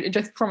didn't,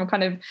 just from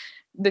kind of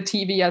the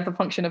TV as a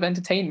function of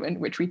entertainment,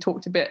 which we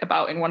talked a bit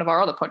about in one of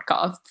our other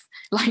podcasts,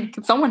 like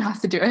someone has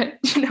to do it.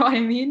 You know what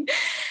I mean?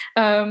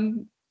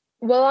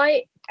 Well,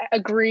 I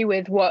agree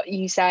with what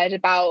you said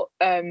about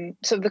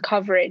sort of the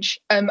coverage.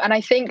 And I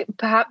think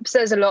perhaps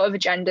there's a lot of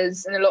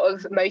agendas and a lot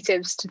of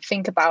motives to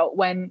think about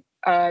when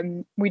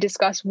we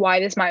discuss why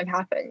this might have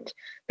happened.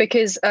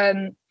 Because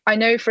I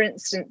know, for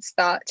instance,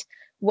 that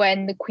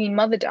when the Queen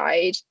Mother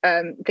died,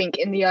 I think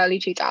in the early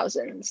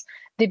 2000s,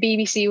 the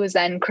BBC was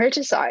then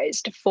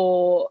criticised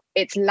for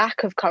its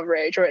lack of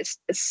coverage, or it's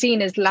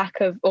seen as lack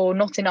of or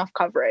not enough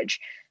coverage.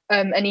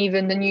 And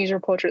even the news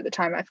reporter at the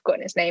time, I've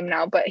forgotten his name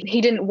now, but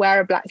he didn't wear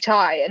a black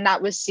tie, and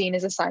that was seen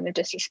as a sign of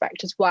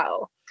disrespect as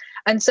well.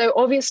 And so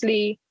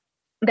obviously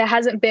there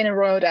hasn't been a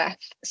royal death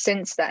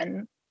since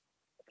then.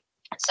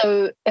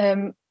 So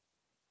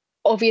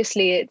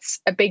obviously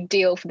it's a big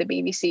deal for the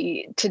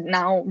BBC to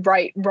now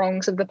right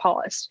wrongs of the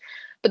past.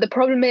 But the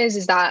problem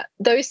is that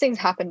those things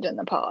happened in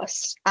the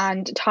past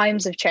and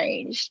times have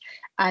changed.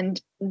 And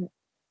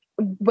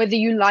whether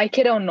you like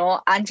it or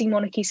not,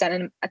 anti-monarchy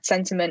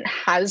sentiment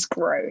has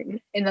grown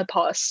in the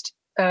past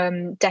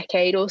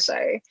decade or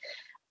so.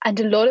 And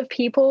a lot of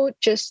people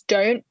just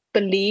don't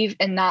believe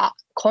in that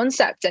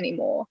concept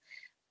anymore.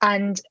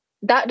 And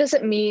that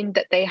doesn't mean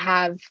that they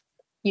have,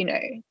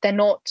 they're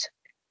not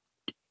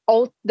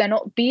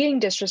being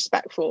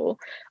disrespectful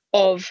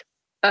of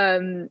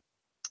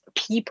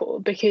people,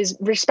 because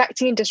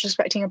respecting and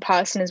disrespecting a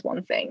person is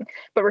one thing,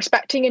 but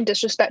respecting and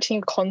disrespecting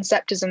a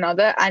concept is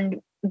another. And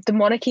the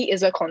monarchy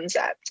is a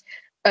concept.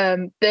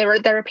 There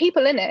are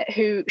people in it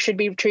who should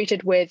be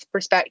treated with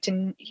respect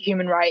and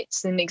human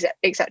rights and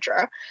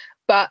etc.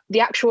 But the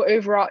actual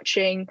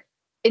overarching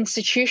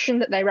institution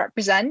that they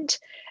represent,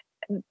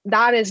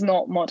 that is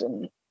not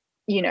modern,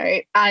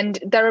 and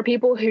there are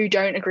people who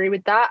don't agree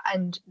with that,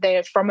 and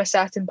they're from a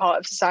certain part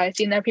of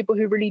society, and there are people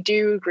who really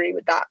do agree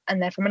with that,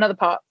 and they're from another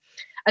part.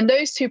 And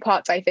those two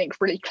parts, I think,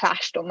 really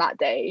clashed on that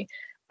day,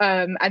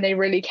 and they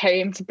really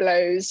came to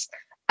blows.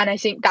 And I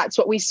think that's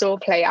what we saw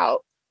play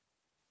out.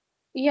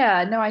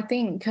 Yeah, no, I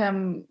think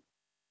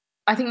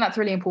that's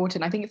really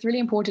important. I think it's really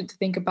important to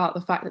think about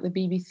the fact that the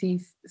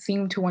BBC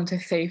seem to want to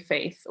save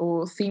face,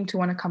 or seem to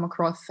want to come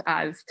across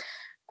as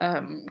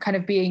kind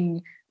of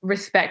being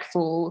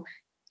respectful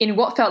in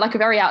what felt like a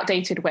very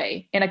outdated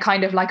way, in a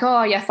kind of like,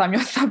 oh yes, I'm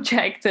your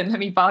subject and let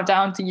me bow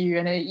down to you.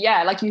 And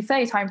like you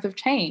say, times have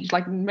changed.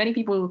 Like many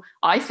people,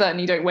 I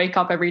certainly don't wake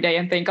up every day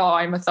and think, oh,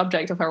 I'm a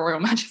subject of Her Royal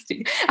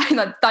Majesty. I mean,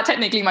 that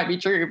technically might be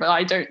true, but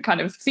I don't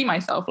kind of see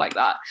myself like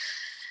that.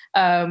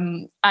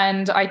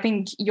 And I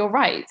think you're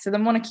right. So the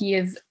monarchy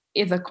is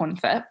a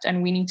concept,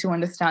 and we need to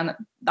understand that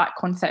that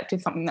concept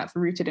is something that's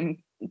rooted in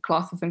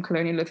classism,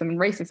 colonialism, and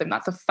racism.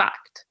 That's a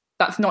fact.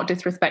 That's not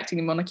disrespecting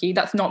the monarchy.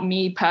 That's not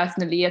me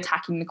personally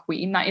attacking the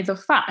Queen. That is a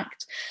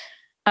fact.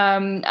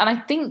 And I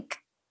think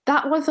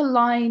that was a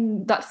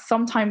line that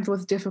sometimes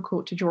was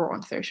difficult to draw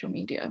on social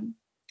media.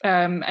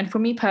 And for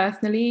me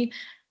personally,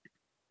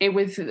 it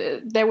was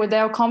there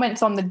were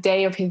comments on the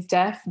day of his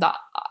death that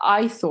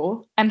I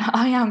saw, and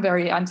I am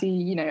very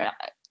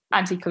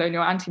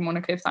anti-colonial,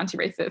 anti-monarchist,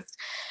 anti-racist,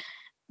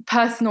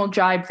 personal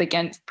jibes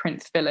against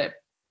Prince Philip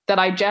that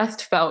I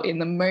just felt in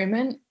the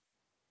moment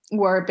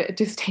were a bit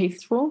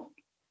distasteful.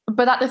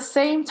 But at the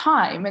same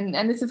time,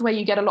 and this is where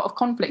you get a lot of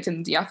conflict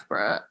in the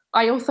diaspora,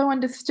 I also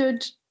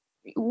understood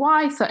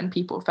why certain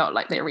people felt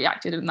like they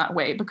reacted in that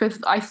way, because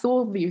I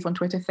saw views on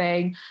Twitter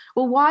saying,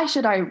 well, why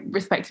should I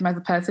respect him as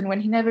a person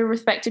when he never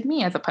respected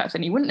me as a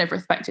person? He wouldn't have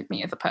respected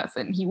me as a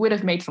person. He would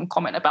have made some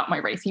comment about my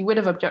race. He would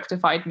have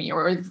objectified me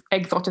or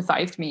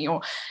exoticized me or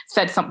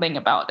said something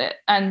about it.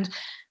 And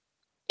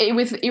I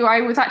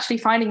was actually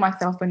finding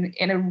myself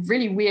in a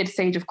really weird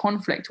stage of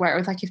conflict where it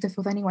was like, if this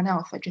was anyone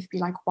else, I'd just be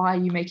like, why are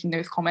you making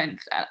those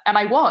comments? And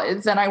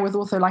I was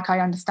also like, I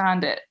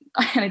understand it.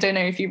 And I don't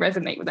know if you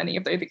resonate with any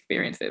of those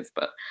experiences,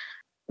 but.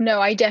 No,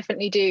 I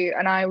definitely do.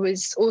 And I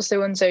was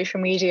also on social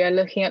media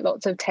looking at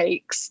lots of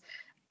takes,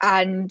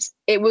 and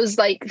it was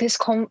like this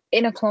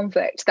inner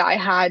conflict that I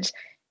had,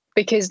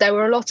 because there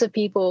were a lot of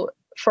people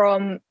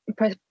from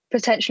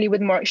potentially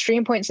with more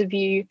extreme points of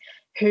view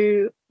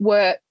who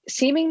were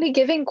seemingly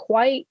giving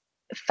quite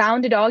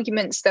founded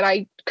arguments that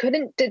I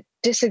couldn't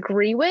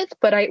disagree with,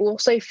 but I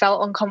also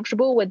felt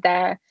uncomfortable with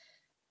their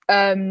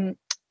the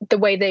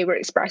way they were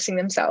expressing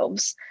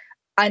themselves.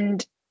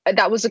 And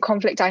that was a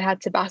conflict I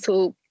had to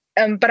battle.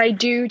 But I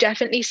do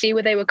definitely see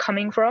where they were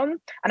coming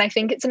from. And I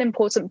think it's an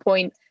important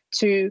point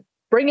to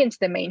bring into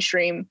the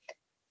mainstream,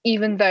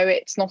 even though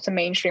it's not a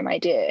mainstream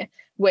idea,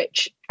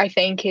 which I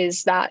think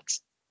is that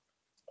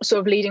sort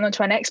of leading on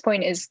to our next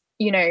point is,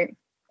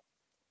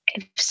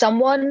 if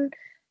someone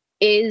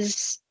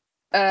has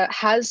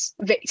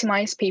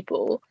victimized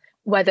people,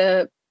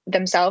 whether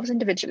themselves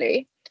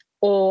individually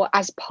or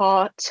as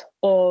part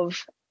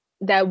of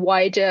their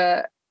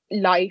wider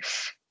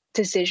life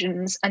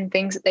decisions and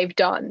things that they've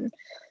done,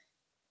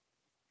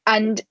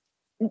 and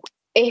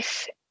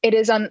if it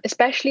is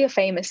especially a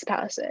famous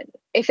person,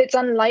 if it's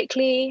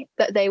unlikely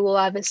that they will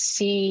ever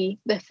see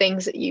the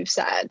things that you've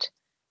said,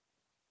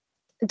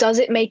 does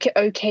it make it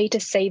okay to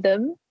say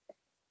them?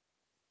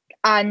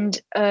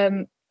 And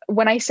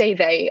when I say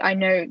they, I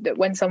know that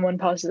when someone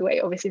passes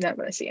away, obviously they're not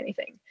going to see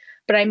anything.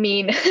 But I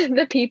mean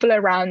the people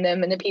around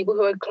them and the people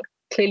who are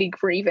clearly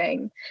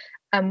grieving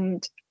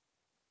and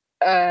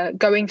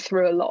going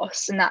through a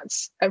loss. And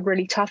that's a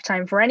really tough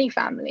time for any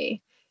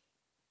family.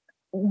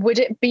 would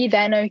it be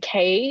then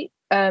okay,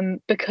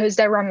 because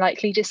they're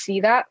unlikely to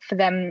see that, for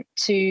them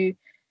to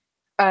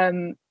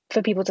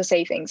for people to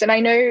say things? And I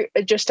know,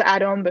 just to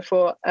add on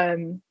before I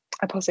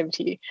pass over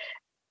to you,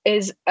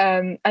 is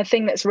a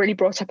thing that's really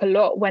brought up a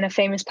lot when a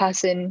famous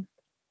person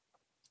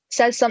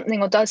says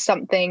something or does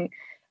something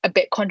a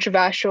bit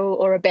controversial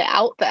or a bit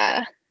out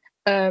there.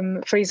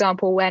 For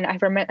example, when I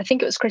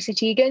think it was Chrissy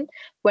Teigen,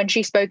 when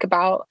she spoke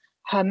about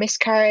her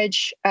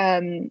miscarriage,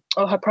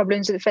 or her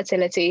problems with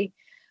fertility,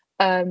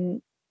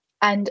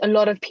 and a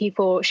lot of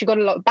people, she got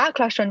a lot of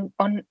backlash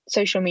on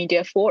social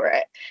media for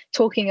it,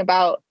 talking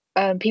about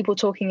people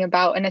talking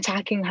about and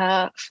attacking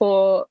her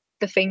for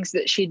the things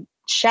that she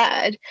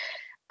shared.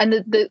 And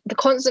the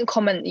constant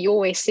comment that you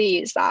always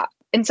see is that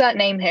insert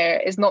name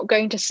here is not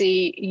going to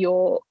see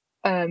your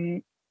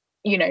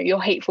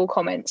your hateful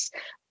comments,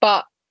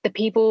 but the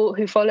people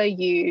who follow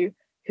you,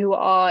 who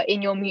are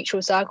in your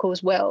mutual circles,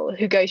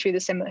 who go through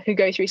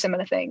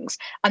similar things,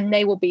 and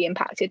they will be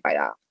impacted by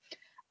that.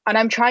 And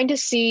I'm trying to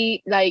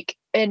see, like,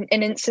 an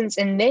instance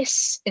in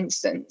this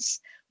instance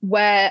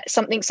where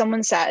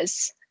someone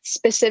says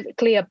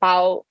specifically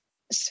about,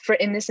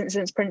 in this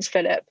instance, Prince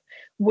Philip,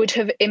 would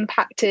have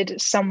impacted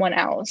someone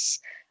else.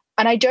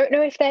 And I don't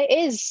know if there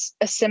is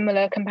a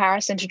similar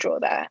comparison to draw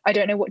there. I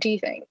don't know. What do you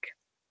think?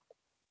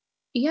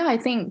 Yeah, I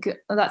think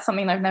that's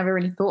something I've never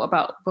really thought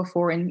about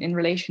before in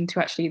relation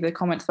to actually the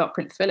comments about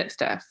Prince Philip's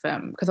death.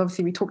 Because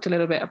obviously we talked a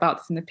little bit about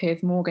this in the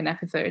Piers Morgan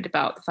episode,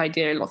 about this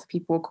idea lots of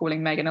people were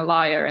calling Meghan a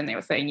liar, and they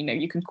were saying,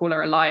 you can call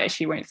her a liar,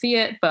 she won't see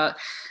it, but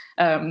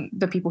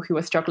the people who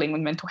are struggling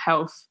with mental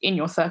health in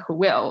your circle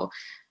will.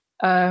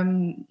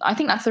 I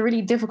think that's a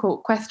really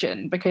difficult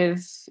question,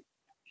 because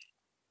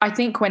I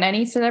think when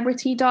any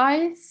celebrity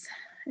dies,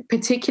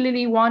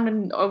 particularly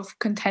one of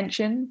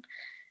contention,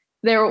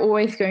 there are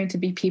always going to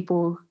be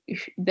people,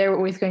 there are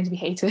always going to be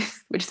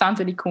haters, which sounds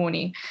really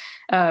corny.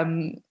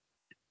 And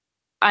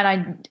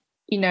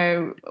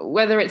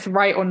whether it's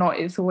right or not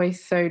is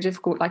always so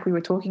difficult, like we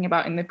were talking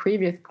about in the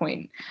previous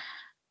point.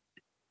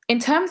 In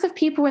terms of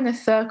people in the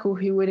circle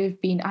who would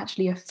have been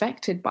actually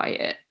affected by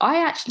it,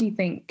 I actually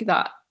think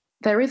that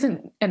there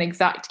isn't an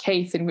exact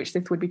case in which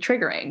this would be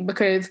triggering,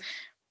 because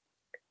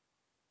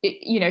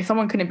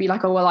someone couldn't be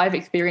like, oh, well, I've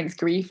experienced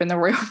grief and the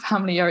royal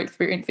family are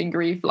experiencing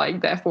grief,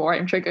 like, therefore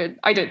I'm triggered.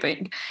 I don't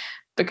think,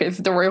 because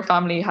the royal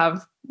family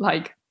have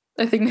like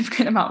a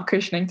significant amount of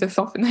cushioning to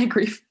soften their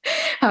grief.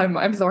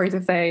 I'm sorry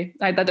to say,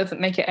 that doesn't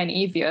make it any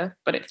easier,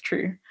 but it's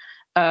true.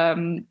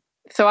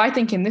 So I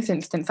think in this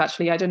instance,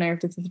 actually, I don't know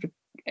if this is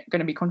going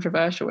to be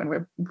controversial and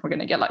we're going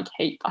to get like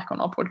hate back on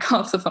our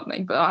podcast or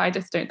something, but I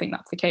just don't think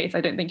that's the case.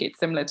 I don't think it's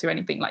similar to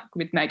anything like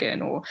with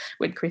Meghan or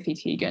with Chrissy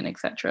Teigen,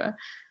 etc.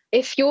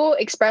 If you're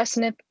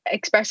expressing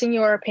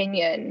your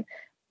opinion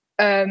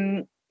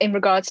in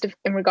regard to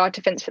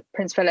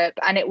Prince Philip,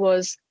 and it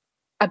was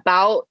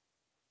about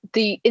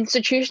the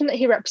institution that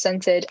he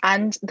represented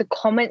and the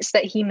comments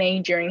that he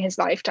made during his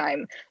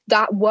lifetime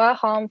that were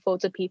harmful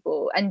to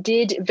people and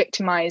did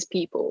victimize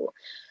people,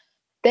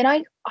 then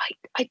I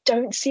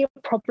don't see a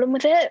problem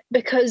with it,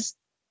 because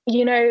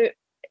you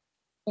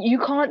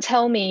can't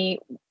tell me,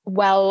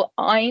 well,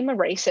 I'm a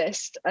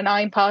racist and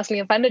I'm personally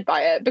offended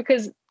by it,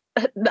 because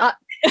that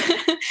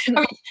I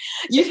mean,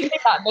 you say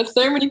that, but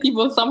so many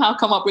people somehow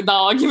come up with that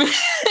argument.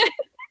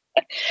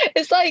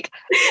 It's like,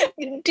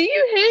 do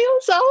you hear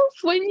yourself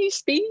when you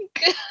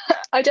speak?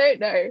 I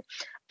don't know.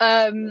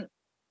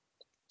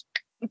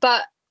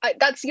 But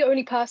that's the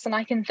only person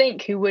I can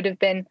think who would have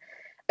been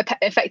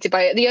affected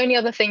by it. The only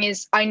other thing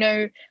is, I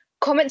know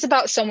comments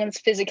about someone's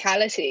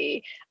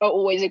physicality are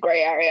always a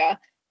grey area.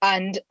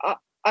 And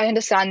I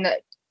understand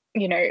that,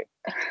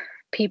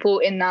 people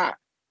in that,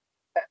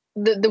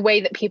 the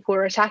way that people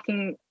were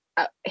attacking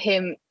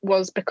him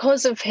was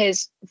because of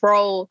his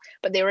role,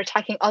 but they were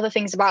attacking other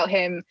things about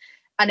him.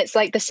 And it's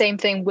like the same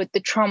thing with the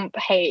Trump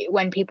hate,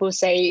 when people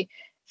say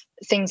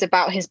things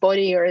about his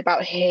body or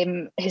about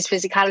his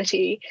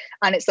physicality,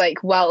 and it's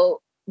like,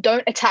 well,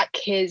 don't attack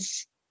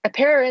his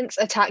appearance,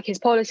 attack his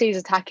policies,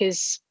 attack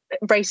his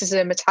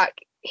racism, attack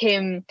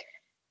him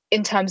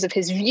in terms of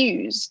his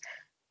views,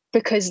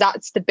 because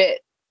that's the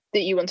bit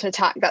that you want to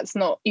attack. That's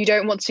not, you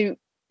don't want to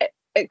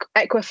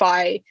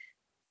equify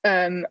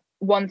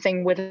one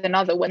thing with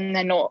another when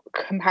they're not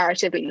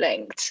comparatively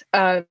linked,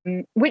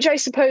 which I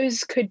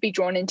suppose could be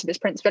drawn into this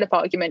Prince Philip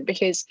argument,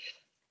 because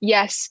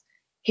yes,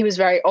 he was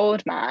a very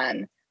old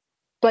man,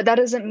 but that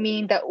doesn't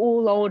mean that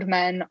all old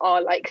men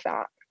are like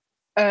that.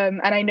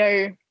 And I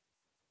know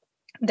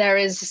there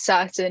is a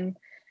certain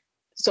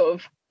sort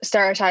of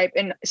stereotype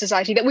in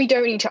society that we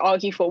don't need to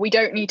argue for. We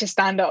don't need to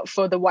stand up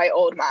for the white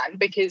old man,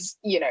 because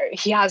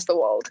he has the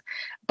world.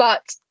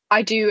 But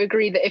I do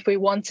agree that if we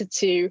wanted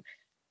to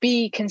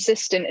be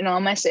consistent in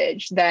our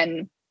message,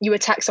 then you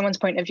attack someone's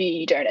point of view,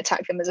 you don't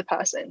attack them as a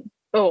person.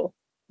 Oh,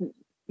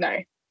 no,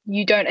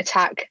 you don't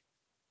attack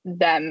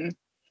them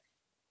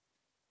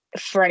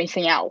for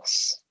anything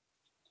else.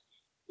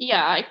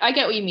 Yeah, I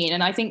get what you mean.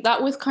 And I think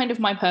that was kind of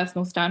my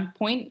personal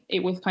standpoint.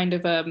 It was kind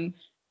of,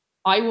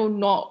 I will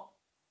not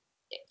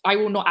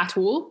at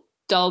all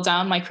dull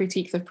down my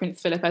critiques of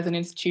Prince Philip as an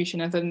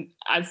institution,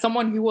 as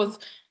someone who was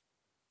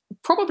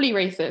probably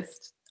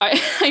racist.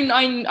 I'm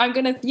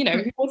gonna,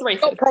 who was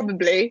racist. Not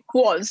probably,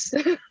 was.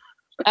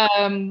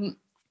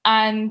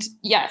 And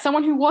yeah,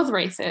 someone who was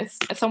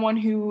racist, someone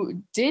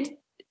who did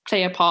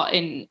play a part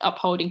in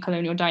upholding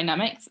colonial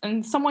dynamics,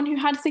 and someone who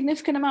had a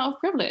significant amount of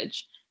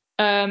privilege.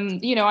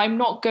 I'm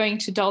not going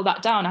to dull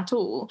that down at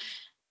all.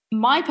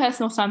 My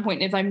personal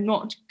standpoint is I'm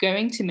not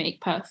going to make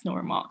personal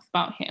remarks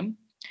about him.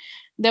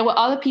 There were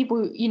other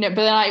people, but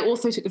then I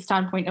also took the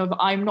standpoint of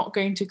I'm not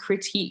going to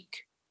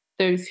critique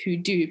those who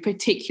do,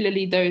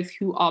 particularly those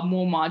who are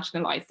more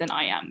marginalized than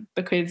I am,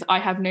 because I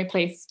have no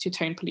place to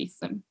tone police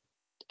them.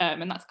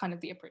 And that's kind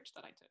of the approach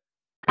that I took.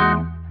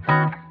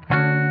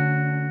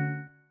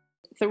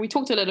 So we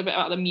talked a little bit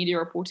about the media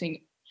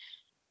reporting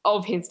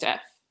of his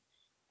death.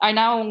 I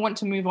now want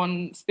to move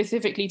on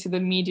specifically to the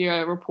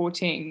media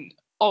reporting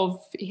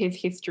of his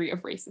history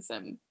of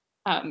racism.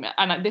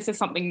 And this is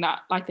something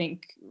that I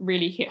think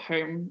really hit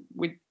home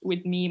with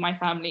me, my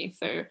family.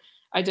 So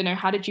I don't know,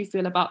 how did you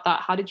feel about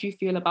that? How did you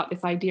feel about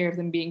this idea of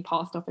them being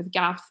passed off as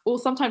gaffes, or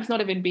sometimes not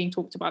even being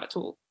talked about at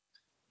all?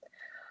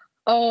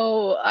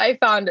 Oh, I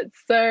found it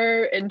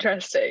so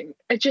interesting.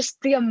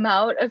 Just the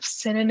amount of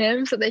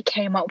synonyms that they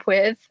came up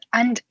with.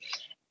 And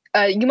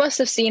you must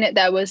have seen it.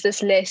 There was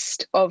this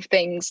list of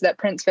things that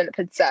Prince Philip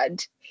had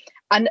said.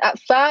 And at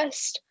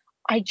first,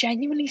 I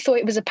genuinely thought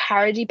it was a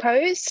parody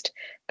post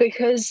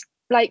because,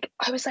 I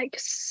was like,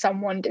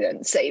 someone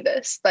didn't say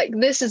this.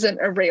 This isn't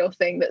a real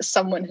thing that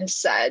someone has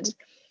said.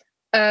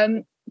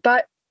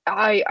 But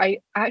I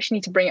actually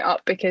need to bring it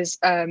up because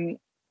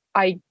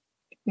I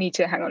need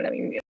to, hang on, let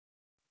me...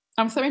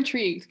 I'm so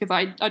intrigued because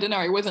I don't know,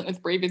 I wasn't as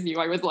brave as you.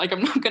 I was like,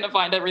 I'm not going to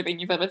find everything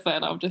you've ever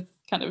said. I'll just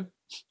kind of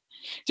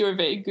do a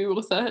vague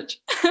Google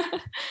search.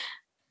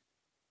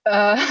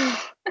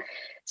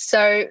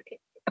 So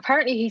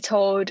apparently he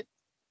told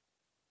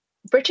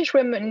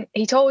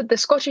the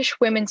Scottish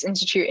Women's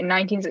Institute in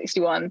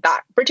 1961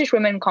 that British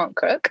women can't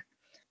cook.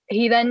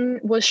 He then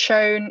was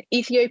shown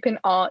Ethiopian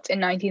art in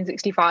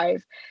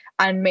 1965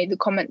 and made the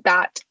comment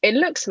that it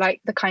looks like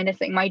the kind of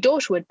thing my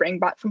daughter would bring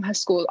back from her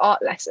school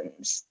art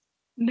lessons.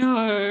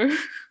 No.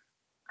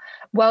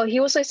 Well, he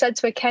also said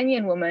to a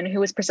Kenyan woman who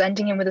was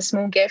presenting him with a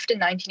small gift in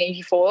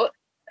 1984,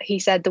 he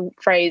said the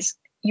phrase,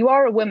 "You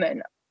are a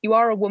woman,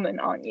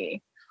 aren't you?"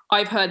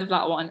 I've heard of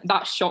that one.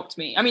 That shocked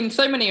me. I mean,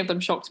 so many of them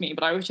shocked me,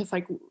 but I was just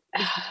like,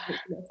 I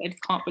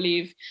just can't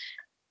believe.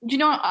 Do you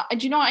know what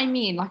I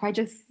mean?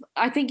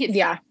 I think it's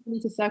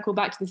need to circle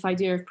back to this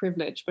idea of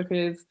privilege,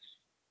 because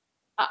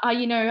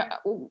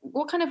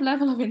what kind of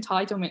level of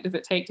entitlement does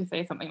it take to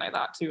say something like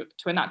that to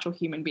a natural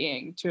human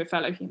being, to a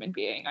fellow human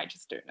being? I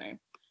just don't know.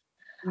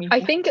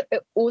 I think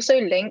it also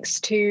links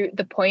to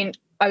the point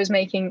I was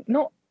making,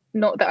 not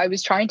that I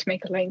was trying to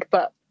make a link,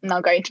 but I'm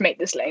now going to make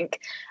this link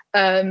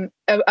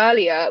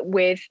earlier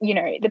with,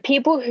 the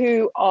people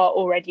who are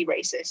already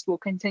racist will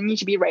continue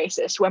to be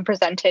racist when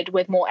presented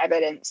with more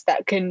evidence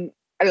that can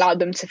allow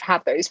them to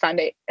have those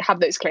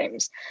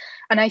claims.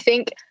 And I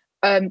think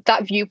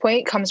that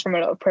viewpoint comes from a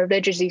lot of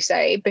privilege, as you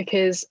say,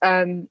 because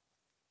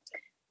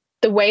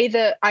the way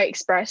that I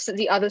expressed that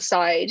the other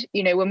side,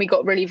 when we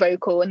got really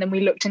vocal and then we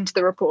looked into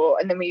the report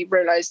and then we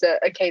realized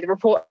that, okay, the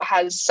report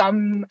has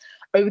some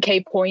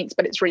okay points,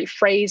 but it's really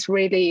phrased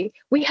really,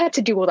 we had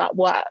to do all that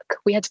work.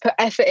 We had to put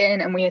effort in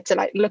and we had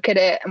to look at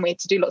it and we had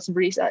to do lots of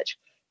research.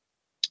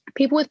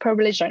 People with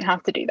privilege don't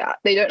have to do that.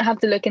 They don't have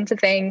to look into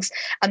things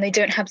and they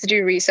don't have to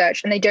do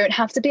research and they don't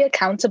have to be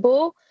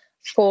accountable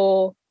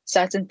for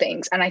certain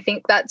things. And I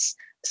think that's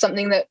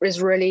something that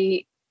is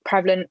really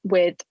prevalent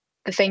with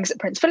the things that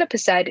Prince Philip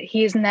has said.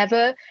 He has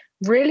never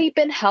really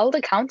been held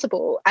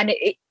accountable, and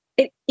it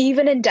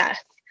even in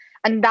death.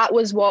 And that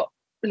was what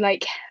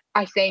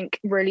I think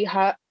really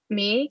hurt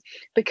me,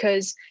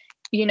 because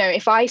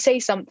if I say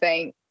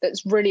something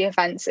that's really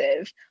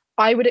offensive,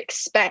 I would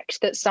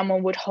expect that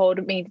someone would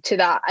hold me to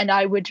that, and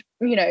I would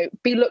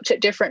be looked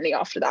at differently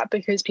after that,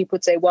 because people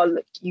would say, well,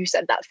 look, you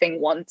said that thing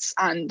once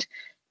and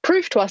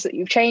prove to us that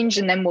you've changed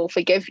and then we'll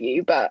forgive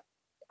you. But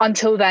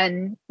until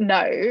then,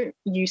 no,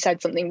 you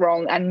said something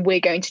wrong and we're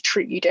going to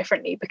treat you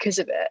differently because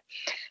of it.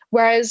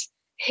 Whereas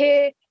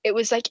here, it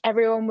was like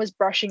everyone was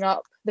brushing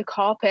up the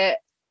carpet,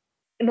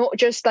 not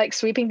just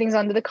sweeping things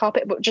under the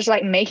carpet, but just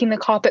making the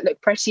carpet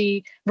look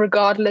pretty,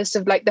 regardless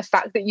of the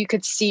fact that you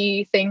could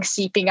see things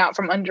seeping out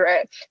from under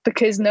it,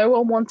 because no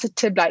one wanted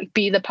to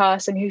be the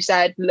person who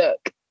said,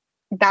 look,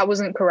 that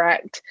wasn't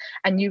correct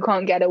and you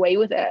can't get away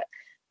with it.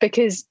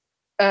 Because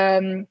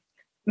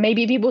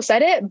maybe people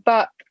said it,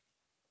 but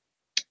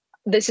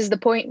this is the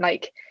point,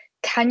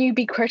 can you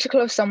be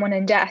critical of someone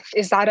in death?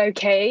 Is that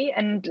okay?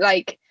 And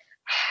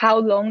how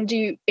long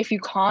if you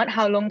can't,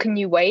 how long can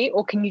you wait?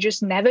 Or can you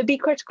just never be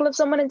critical of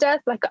someone in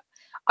death?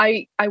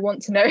 I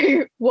want to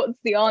know what's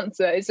the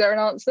answer. Is there an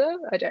answer?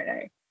 I don't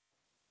know.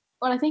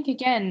 Well, I think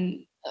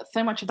again,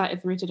 so much of that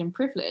is rooted in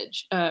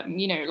privilege. I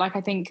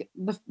think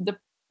the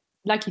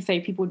like you say,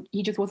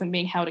 he just wasn't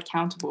being held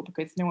accountable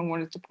because no one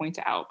wanted to point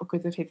it out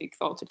because of his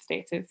exalted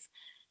status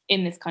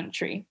in this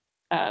country.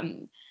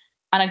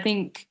 And I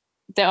think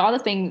the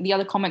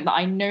other comment that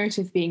I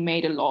noticed being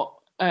made a lot,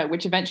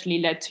 which eventually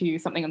led to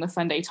something on the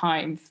Sunday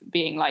Times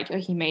being like, oh,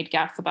 he made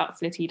gaffes about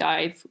Slitty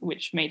dies,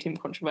 which made him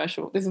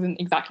controversial. This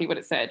isn't exactly what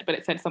it said, but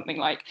it said something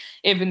like,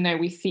 even though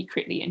we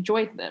secretly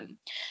enjoyed them.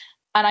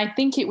 And I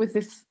think it was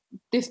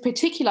this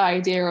particular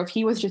idea of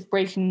he was just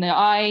breaking the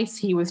ice,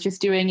 he was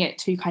just doing it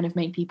to kind of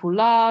make people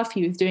laugh,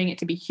 he was doing it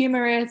to be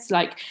humorous,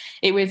 like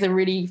it was a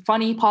really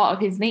funny part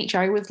of his nature.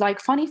 I was like,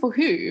 funny for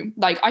who?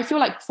 Like, I feel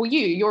like for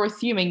you, you're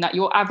assuming that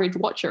your average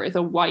watcher is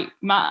a white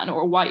man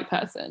or a white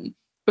person,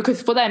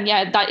 because for them,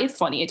 yeah, that is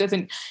funny. It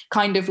doesn't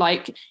kind of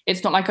like,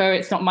 it's not like, oh,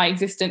 it's not my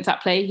existence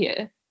at play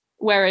here.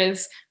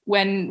 Whereas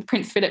when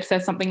Prince Philip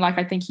says something like,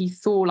 I think he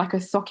saw like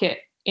a socket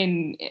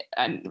and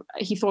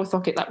he saw a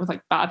socket that was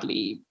like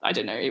badly, I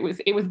don't know, it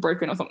was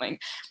broken or something,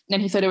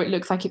 and he said, oh, it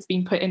looks like it's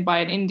been put in by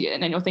an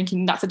Indian. And you're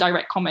thinking that's a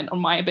direct comment on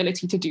my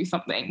ability to do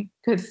something,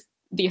 because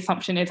the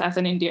assumption is as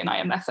an Indian I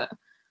am lesser.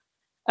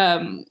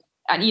 And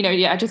you know,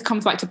 yeah, it just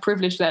comes back to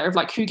privilege there of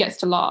like who gets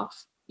to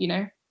laugh, you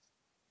know.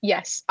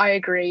 Yes, I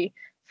agree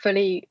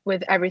fully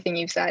with everything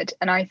you've said.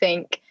 And I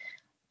think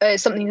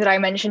something that I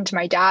mentioned to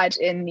my dad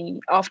in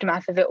the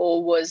aftermath of it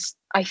all was,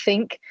 I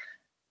think,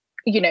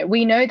 you know,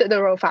 we know that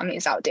the royal family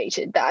is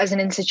outdated, that as an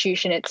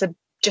institution, it's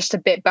just a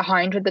bit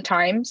behind with the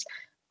times.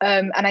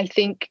 And I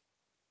think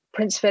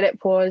Prince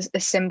Philip was a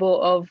symbol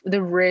of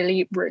the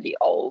really, really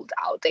old,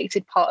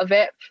 outdated part of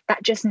it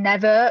that just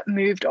never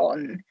moved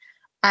on.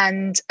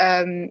 And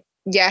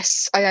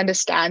yes, I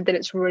understand that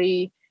it's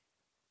really,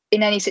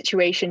 in any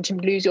situation, to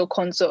lose your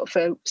consort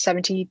for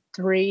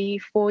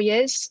 4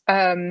 years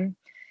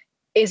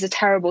is a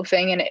terrible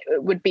thing. And it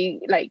would be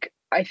like,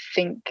 I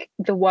think,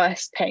 the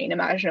worst pain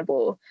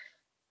imaginable.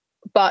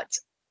 But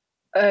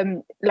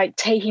like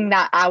taking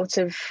that out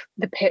of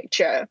the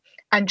picture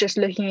and just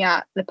looking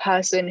at the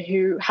person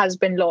who has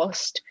been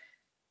lost,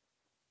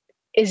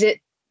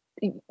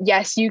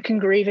 yes, you can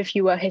grieve if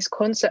you were his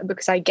consort,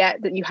 because I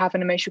get that you have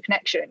an emotional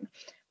connection,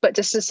 but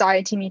does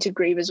society need to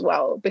grieve as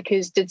well?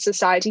 Because did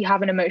society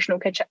have an emotional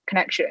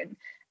connection,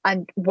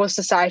 and was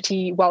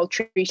society well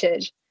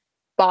treated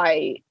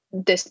by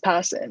this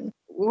person?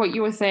 What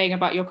you were saying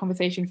about your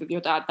conversations with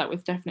your dad, that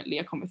was definitely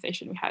a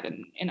conversation we had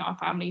in our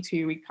family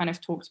too. We kind of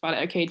talked about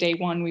it. Okay, day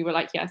one, we were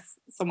like, yes,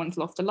 someone's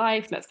lost a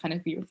life. Let's kind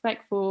of be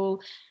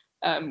respectful.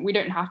 We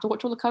don't have to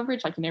watch all the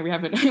coverage. Like, you know, we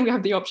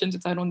have the option to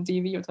turn on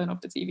TV or turn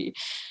off the TV.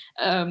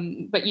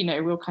 But, you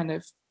know, we'll kind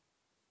of,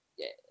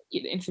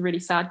 it's a really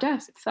sad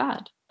death. It's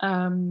sad.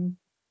 And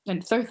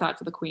it's so sad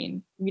for the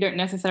Queen. We don't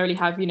necessarily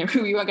have, you know,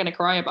 we weren't going to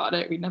cry about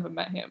it. We'd never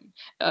met him.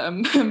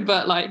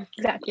 But like,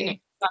 exactly. You know,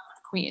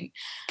 Queen.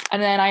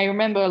 And then I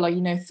remember, like,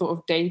 you know, sort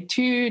of day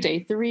 2,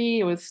 day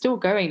 3, it was still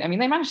going. I mean,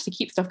 they managed to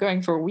keep stuff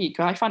going for a week.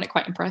 I find it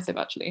quite impressive,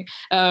 actually.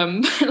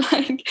 My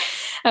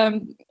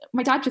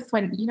dad just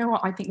went, you know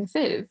what, I think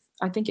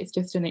it's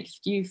just an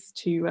excuse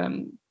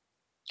to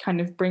kind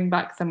of bring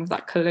back some of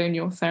that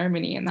colonial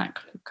ceremony and that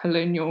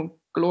colonial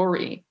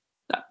glory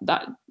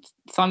that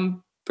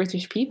some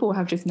British people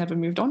have just never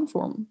moved on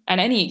from.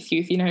 And any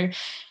excuse, you know,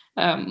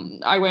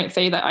 I won't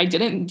say that I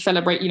didn't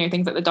celebrate, you know,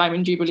 things like the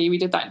Diamond Jubilee. We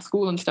did that in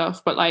school and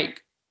stuff, but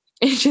like,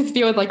 it just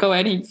feels like, oh,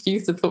 any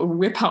excuse to sort of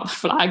whip out the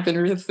flags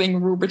and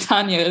sing Rule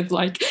Britannia is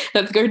like,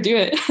 let's go do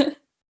it.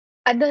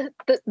 And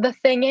the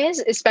thing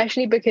is,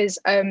 especially because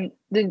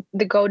the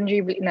Golden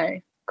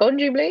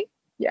Jubilee,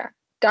 yeah,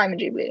 Diamond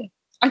Jubilee.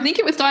 I think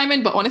it was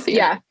Diamond, but honestly,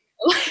 yeah.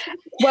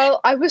 Well,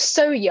 I was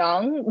so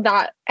young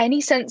that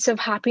any sense of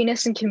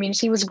happiness and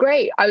community was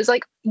great. I was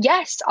like,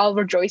 yes, I'll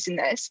rejoice in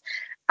this.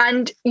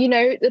 And, you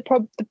know,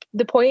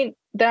 the point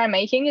that I'm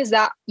making is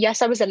that,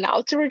 yes, I was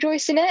allowed to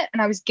rejoice in it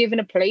and I was given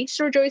a place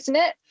to rejoice in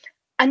it.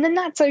 And then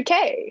that's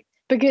okay,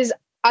 because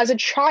as a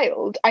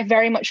child, I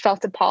very much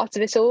felt a part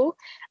of it all.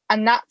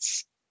 And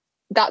that's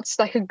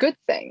like a good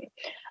thing.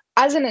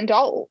 As an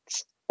adult,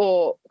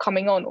 or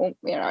coming on, or,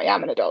 you know, I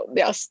am an adult.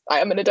 Yes, I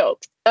am an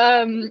adult.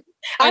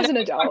 As an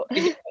adult,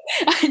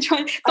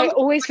 I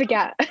always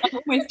forget. I'm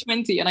almost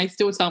 20 and I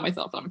still tell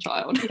myself I'm a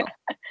child. Yeah.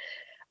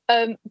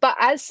 But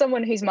as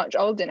someone who's much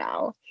older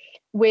now,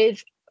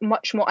 with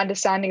much more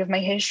understanding of my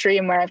history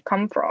and where I've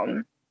come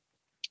from,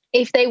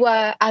 if they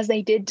were, as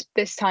they did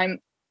this time,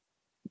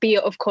 be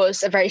it, of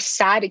course, a very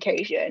sad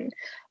occasion,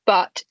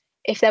 but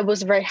if there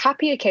was a very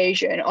happy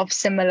occasion of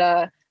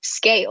similar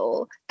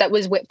scale that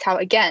was whipped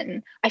out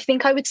again, I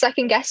think I would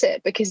second guess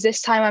it, because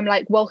this time I'm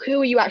like, well,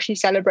 who are you actually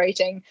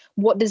celebrating?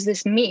 What does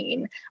this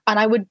mean? And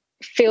I would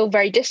feel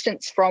very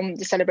distant from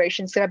the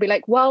celebrations. So I'd be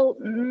like, well,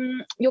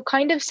 you're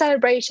kind of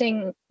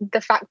celebrating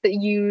the fact that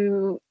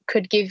you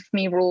could give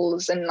me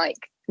rules and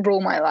like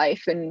rule my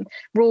life and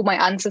rule my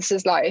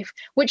ancestors' life,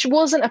 which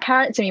wasn't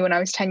apparent to me when I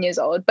was 10 years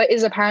old, but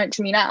is apparent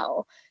to me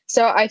now.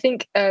 So I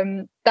think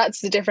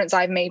that's the difference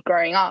I've made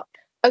growing up.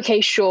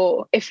 Okay,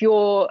 sure, if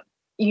you're,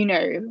 you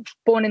know,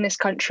 born in this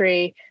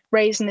country,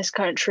 raised in this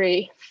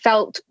country,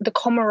 felt the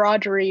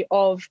camaraderie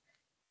of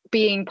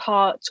being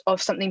part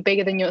of something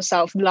bigger than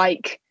yourself,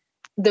 like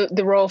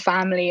the royal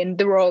family and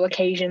the royal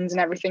occasions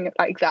and everything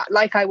like that,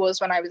 like I was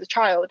when I was a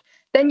child,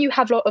 then you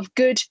have a lot of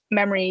good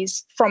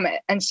memories from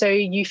it. And so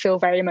you feel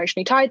very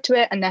emotionally tied to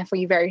it. And therefore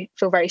you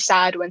feel very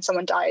sad when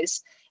someone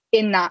dies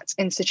in that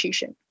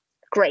institution.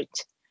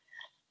 Great.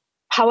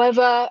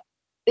 However,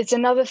 it's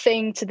another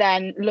thing to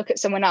then look at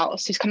someone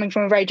else who's coming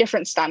from a very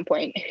different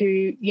standpoint,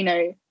 who, you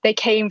know, they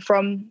came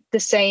from the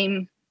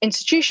same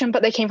institution,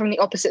 but they came from the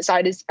opposite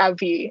side as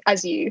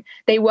you.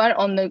 They weren't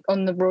on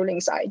the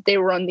ruling side, they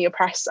were on the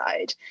oppressed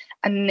side.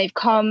 And they've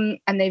come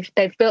and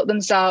they've built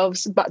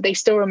themselves, but they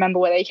still remember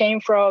where they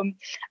came from.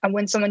 And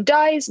when someone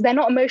dies, they're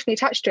not emotionally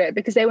attached to it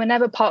because they were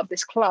never part of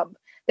this club.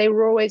 They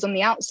were always on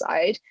the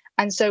outside.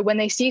 And so when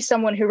they see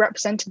someone who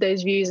represented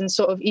those views and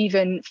sort of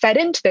even fed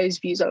into those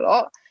views a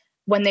lot,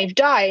 when they've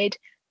died,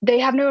 they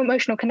have no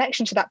emotional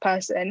connection to that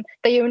person.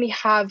 They only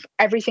have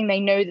everything they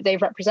know that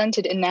they've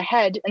represented in their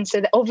head. And so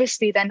that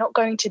obviously they're not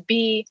going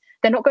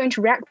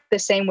to react the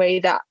same way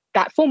that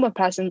that former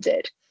person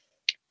did.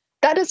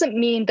 That doesn't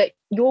mean that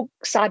your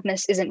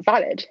sadness isn't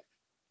valid.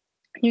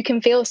 You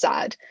can feel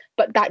sad,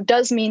 but that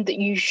does mean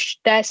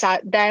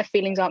that their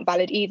feelings aren't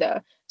valid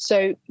either.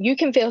 So you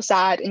can feel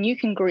sad and you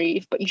can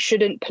grieve, but you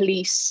shouldn't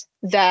police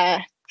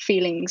their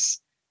feelings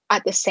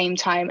at the same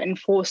time and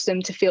force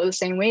them to feel the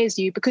same way as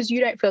you, because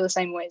you don't feel the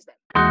same way as them.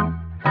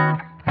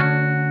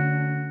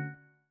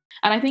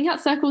 And I think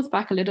that circles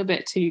back a little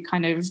bit to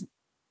kind of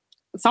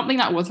something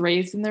that was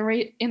raised in the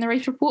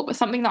race report, but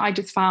something that I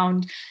just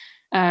found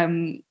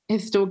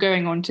is still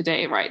going on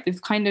today, right? This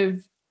kind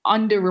of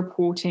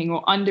underreporting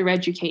or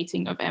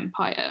undereducating of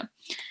empire.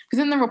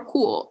 Because in the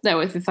report, there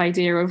was this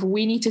idea of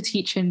we need to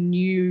teach a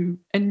new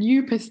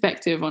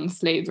perspective on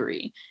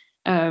slavery.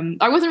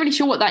 I wasn't really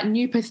sure what that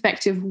new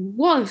perspective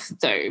was,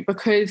 though,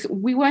 because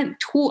we weren't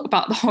taught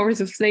about the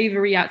horrors of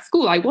slavery at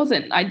school. I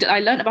wasn't. I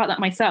learned about that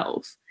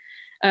myself.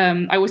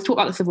 I was taught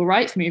about the civil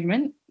rights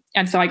movement,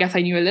 and so I guess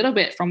I knew a little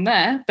bit from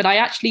there, but I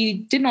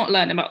actually did not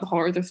learn about the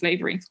horrors of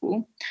slavery in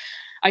school.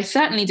 I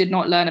certainly did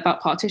not learn about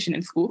partition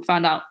in school,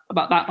 found out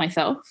about that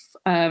myself.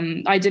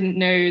 I didn't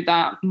know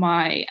that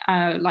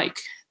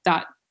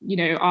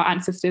our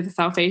ancestors, the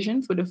South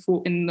Asians, would have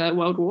fought in the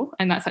World War,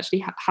 and that's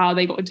actually how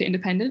they got into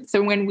independence.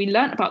 So when we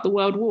learned about the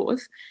World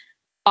Wars,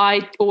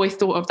 I always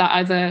thought of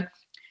that as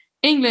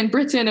England,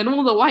 Britain, and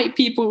all the white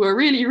people were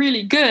really,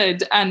 really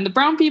good, and the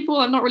brown people,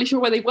 I'm not really sure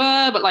where they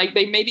were, but like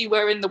they maybe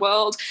were in the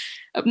world.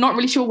 I'm not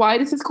really sure why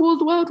this is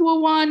called World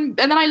War One.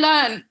 And then I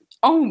learned,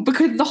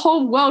 because the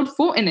whole world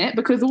fought in it,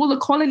 because all the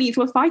colonies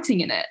were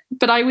fighting in it.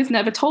 But I was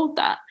never told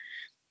that.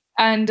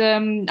 And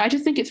I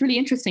just think it's really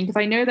interesting because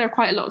I know there are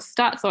quite a lot of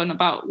stats on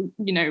about,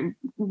 you know,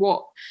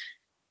 what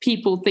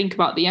people think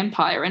about the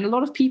empire. And a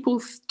lot of people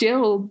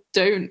still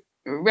don't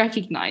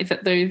recognize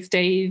that those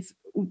days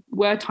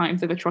were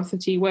times of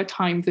atrocity, were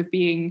times of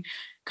being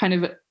kind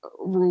of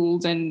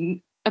ruled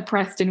and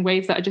oppressed in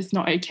ways that are just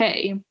not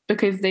okay,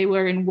 because they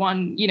were on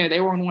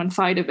one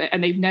side of it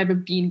and they've never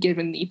been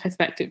given the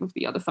perspective of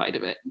the other side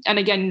of it. And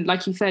again,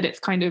 like you said, it's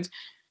kind of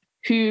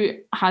who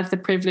has the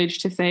privilege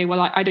to say, well,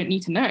 I don't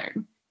need to know.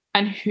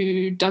 And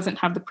who doesn't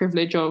have the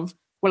privilege of,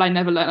 well, I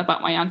never learned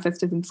about my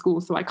ancestors in school,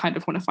 so I kind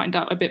of want to find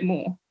out a bit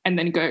more and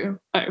then go,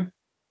 oh.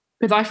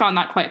 Because I found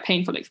that quite a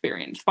painful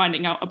experience,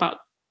 finding out about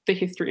the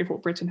history of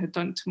what Britain had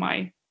done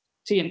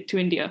to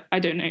India. I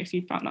don't know if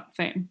you found that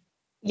the same.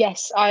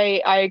 Yes,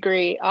 I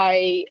agree.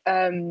 I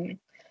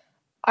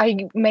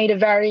made a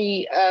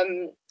very,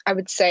 I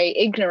would say,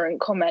 ignorant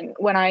comment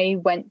when I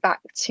went back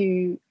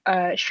to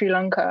Sri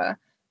Lanka,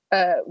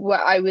 where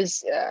I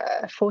was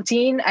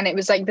 14, and it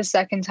was like the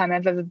second time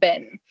I've ever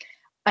been.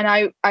 And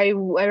I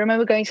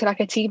remember going to like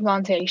a tea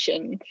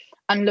plantation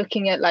and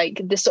looking at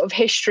like the sort of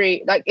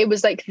history, like it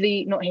was like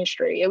not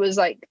history, it was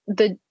like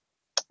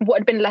what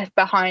had been left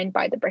behind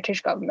by the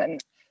British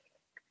government.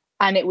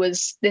 And it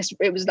was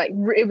like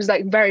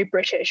very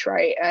British,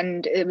 right?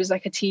 And it was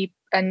like a tea,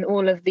 and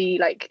all of the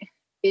like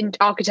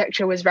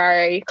architecture was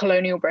very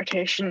colonial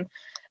British, and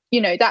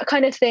you know, that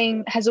kind of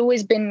thing has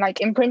always been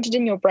like imprinted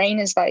in your brain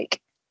as like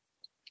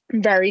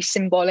very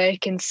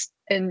symbolic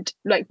and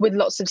like with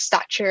lots of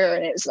stature.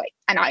 And it was like,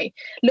 and I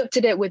looked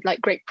at it with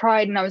like great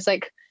pride, and I was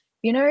like,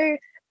 you know,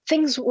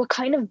 things were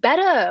kind of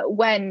better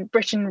when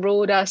Britain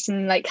ruled us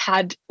and like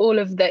had all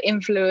of the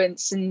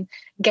influence and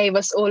gave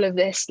us all of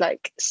this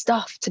like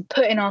stuff to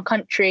put in our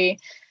country.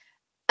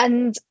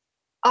 And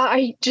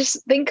I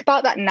just think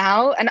about that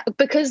now. And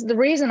because the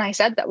reason I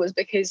said that was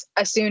because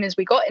as soon as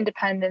we got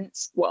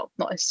independence, well,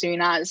 not as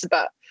soon as,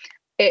 but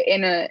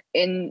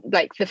in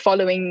like the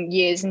following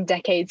years and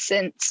decades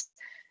since,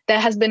 there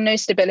has been no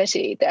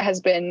stability. There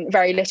has been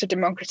very little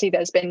democracy.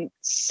 There's been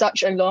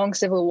such a long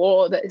civil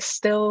war that is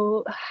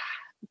still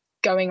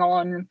going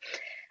on,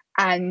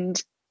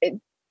 and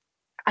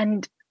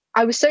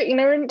I was so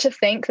ignorant to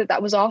think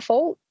that was our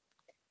fault,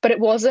 but it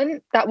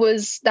wasn't. That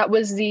was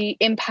the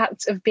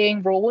impact of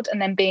being ruled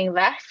and then being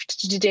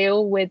left to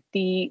deal with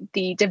the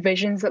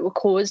divisions that were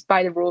caused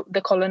by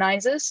the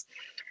colonizers.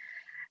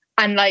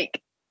 And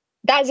like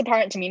that is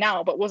apparent to me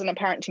now, but wasn't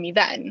apparent to me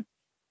then.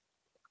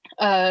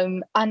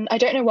 And I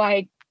don't know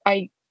why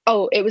I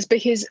Oh, it was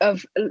because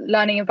of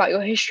learning about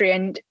your history.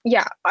 And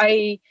yeah,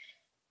 I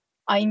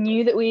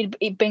knew that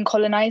we'd been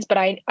colonized, but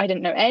I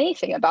didn't know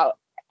anything about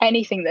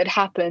anything that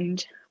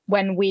happened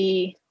when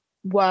we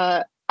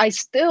were. I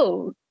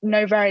still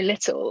know very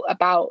little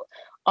about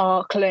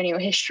our colonial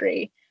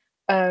history,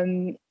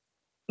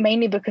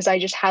 mainly because I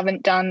just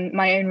haven't done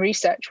my own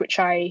research, which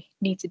I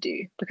need to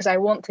do because I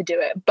want to do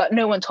it, but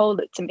no one told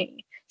it to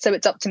me. So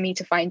it's up to me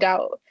to find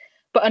out.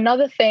 But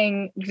another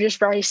thing, just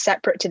very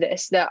separate to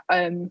this, that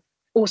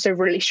also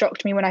really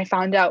shocked me when I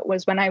found out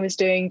was when I was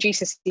doing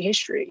GCSE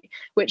history,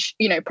 which,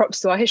 you know, props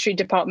to our history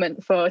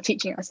department for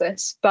teaching us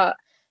this. But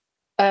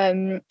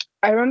I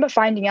remember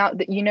finding out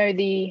that, you know,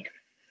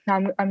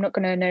 I'm not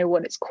going to know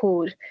what it's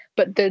called,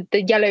 but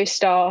the yellow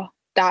star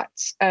that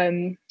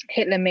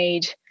Hitler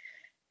made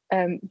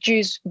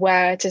Jews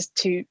wear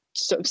to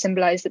sort of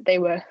symbolize that they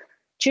were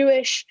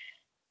Jewish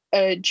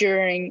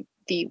during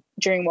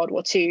World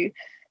War II,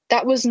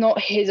 that was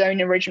not his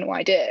own original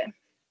idea.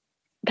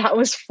 That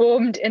was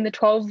formed in the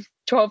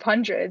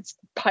 1200s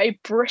by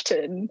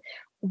Britain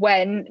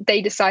when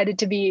they decided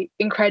to be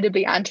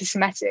incredibly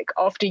anti-Semitic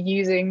after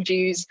using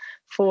Jews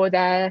for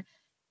their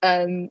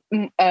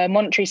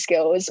monetary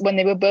skills when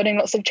they were building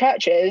lots of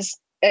churches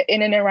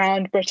in and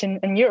around Britain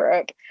and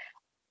Europe.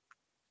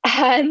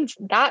 And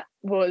that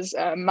was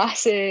a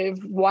massive,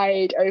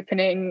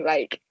 wide-opening,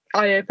 like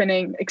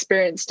eye-opening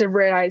experience to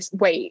realize,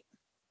 wait,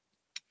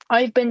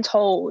 I've been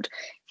told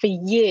for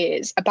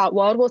years about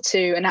World War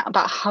II and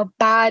about how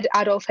bad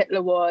Adolf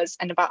Hitler was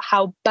and about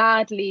how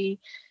badly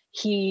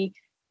he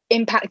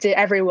impacted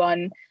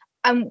everyone.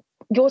 And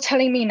you're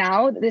telling me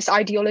now that this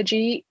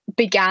ideology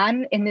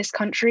began in this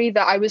country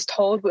that I was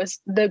told was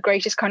the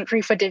greatest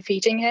country for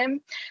defeating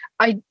him.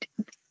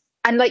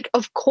 And like,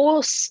 of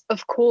course,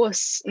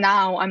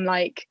 now I'm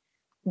like,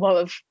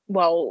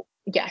 well,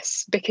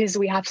 yes, because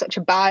we have such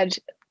a bad,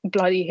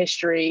 bloody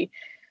history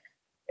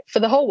for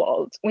the whole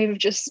world. We've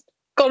just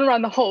gone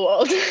around the whole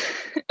world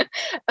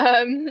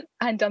and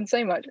done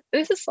so much.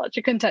 This is such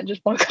a contentious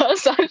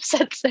podcast. I've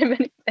said so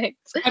many things.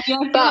 I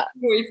mean, but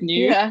always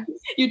knew. Yeah.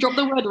 You drop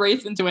the word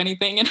race into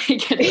anything and I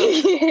get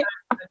it.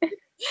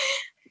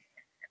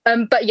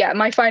 But yeah,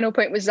 my final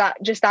point was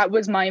that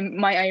was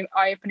my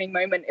eye-opening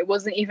moment. It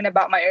wasn't even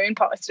about my own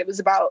past. It was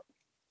about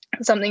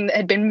something that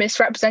had been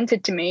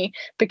misrepresented to me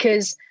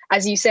because,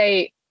 as you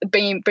say,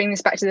 bring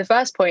this back to the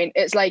first point,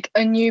 it's like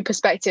a new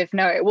perspective.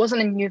 No, it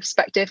wasn't a new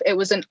perspective. It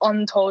was an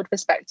untold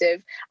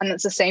perspective. And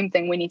that's the same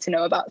thing we need to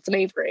know about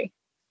slavery.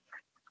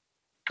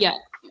 Yeah,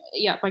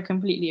 I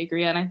completely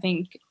agree. And I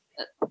think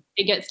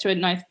it gets to a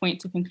nice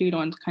point to conclude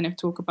on, to kind of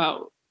talk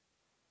about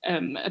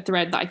a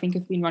thread that I think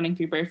has been running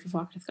through both of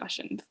our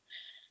discussions.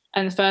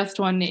 And the first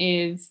one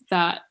is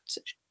that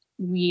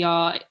we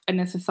are in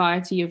a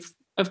society of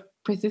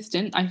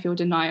persistent, I feel,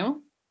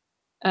 denial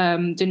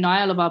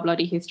of our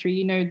bloody history.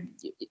 You know,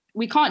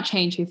 we can't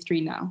change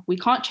history now. We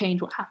can't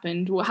change what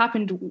happened. What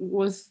happened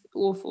was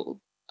awful.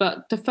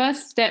 But the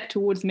first step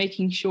towards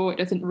making sure it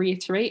doesn't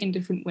reiterate in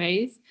different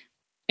ways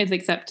is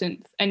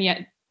acceptance. And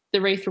yet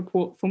the race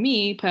report, for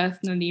me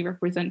personally,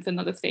 represents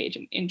another stage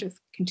in just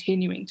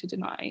continuing to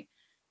deny.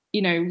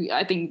 You know,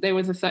 I think there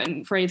was a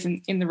certain phrase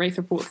in the race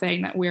report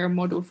saying that we're a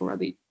model for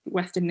other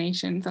Western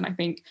nations. And I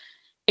think,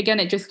 again,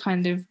 it just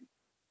kind of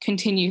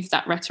continues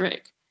that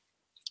rhetoric.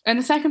 And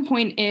the second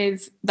point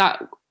is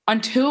that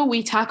until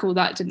we tackle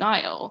that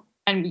denial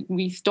and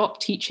we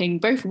stop teaching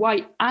both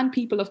white and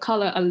people of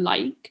color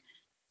alike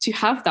to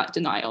have that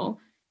denial,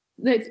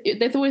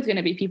 there's always going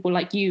to be people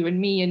like you and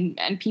me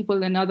and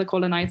people in other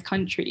colonized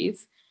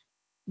countries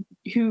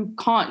who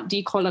can't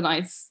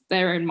decolonize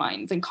their own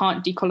minds and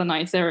can't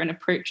decolonize their own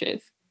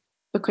approaches,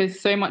 because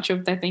so much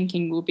of their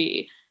thinking will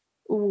be,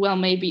 well,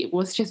 maybe it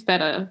was just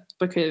better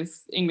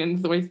because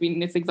England's always been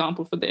this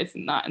example for this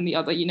and that and the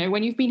other. You know,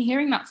 when you've been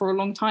hearing that for a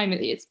long time,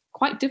 it's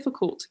quite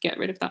difficult to get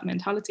rid of that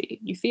mentality.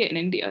 You see it in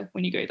India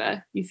when you go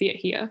there, you see it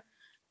here.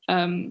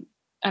 And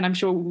I'm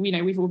sure, you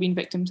know, we've all been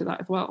victim to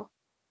that as well.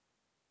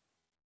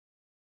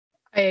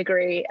 I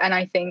agree. And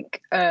I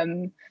think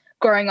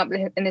growing up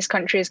in this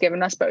country has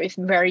given us both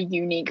very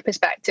unique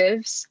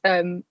perspectives,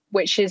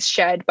 which is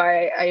shared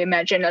by, I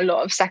imagine, a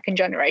lot of second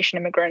generation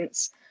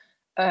immigrants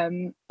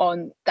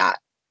on that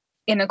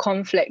inner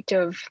conflict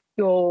of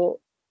your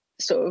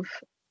sort of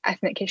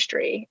ethnic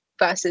history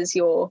versus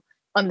your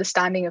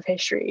understanding of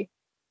history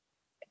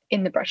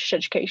in the British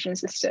education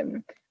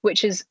system,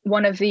 which is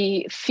one of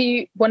the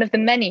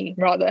many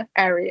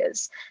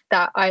areas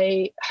that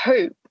I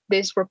hope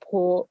this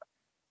report,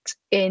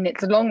 in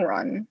its long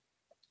run,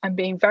 I'm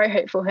being very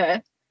hopeful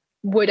here,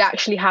 would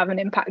actually have an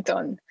impact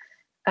on.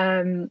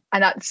 And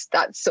that's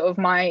sort of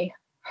my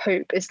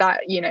hope, is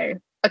that, you know,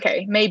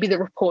 okay, maybe the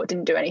report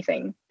didn't do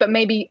anything, but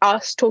maybe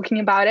us talking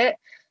about it,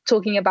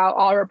 talking about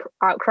our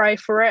outcry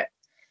for it,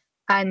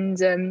 and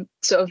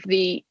sort of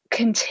the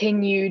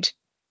continued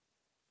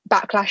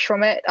backlash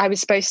from it. I was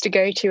supposed to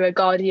go to a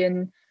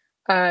Guardian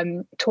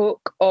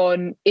talk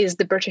on, is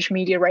the British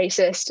media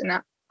racist? And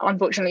that,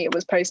 unfortunately, it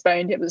was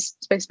postponed. It was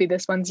supposed to be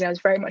this Wednesday. I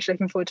was very much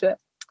looking forward to it.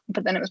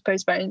 but then it was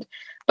postponed.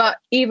 But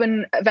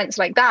even events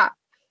like that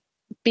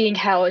being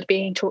held,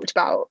 being talked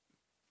about,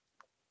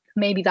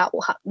 maybe that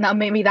will now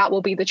maybe that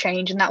will be the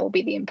change and that will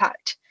be the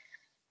impact.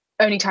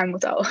 Only time will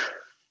tell.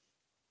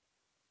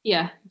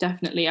 Yeah,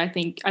 definitely. I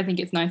think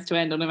it's nice to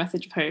end on a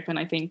message of hope, and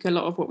I think a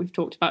lot of what we've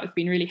talked about has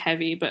been really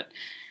heavy, but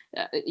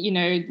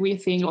we're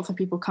seeing lots of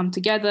people come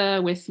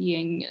together. We're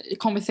seeing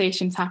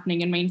conversations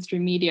happening in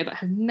mainstream media that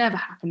have never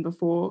happened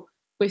before.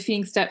 We're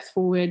seeing steps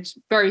forward,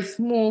 very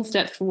small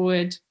steps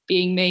forward,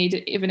 being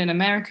made even in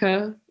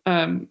America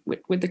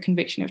with the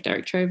conviction of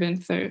Derek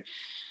Chauvin. So,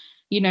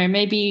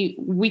 maybe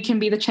we can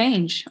be the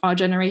change. Our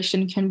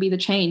generation can be the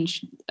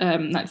change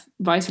that's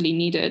vitally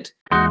needed.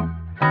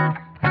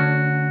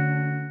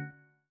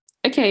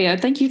 Okay,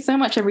 thank you so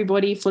much,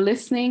 everybody, for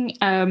listening.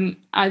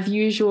 As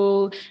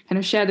usual, kind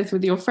of share this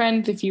with your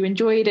friends. If you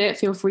enjoyed it,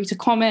 feel free to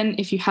comment.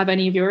 If you have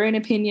any of your own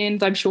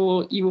opinions, I'm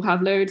sure you will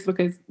have loads,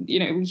 because,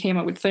 we came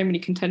up with so many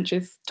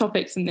contentious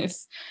topics in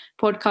this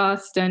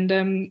podcast.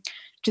 And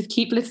just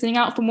keep listening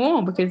out for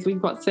more, because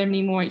we've got so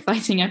many more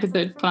exciting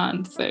episodes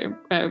planned. So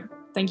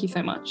thank you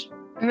so much.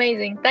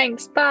 Amazing.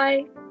 Thanks.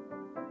 Bye.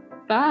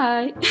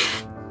 Bye.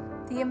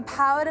 The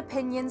Empowered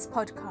Opinions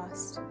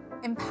Podcast,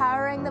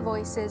 empowering the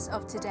voices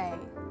of today.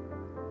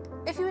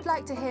 If you would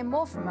like to hear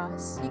more from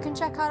us, you can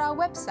check out our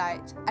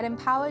website at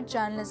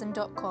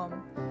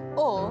empoweredjournalism.com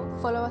or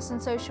follow us on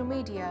social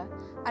media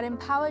at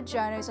Empowered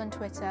Journos on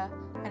Twitter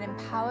and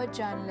Empowered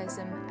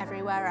Journalism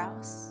everywhere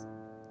else.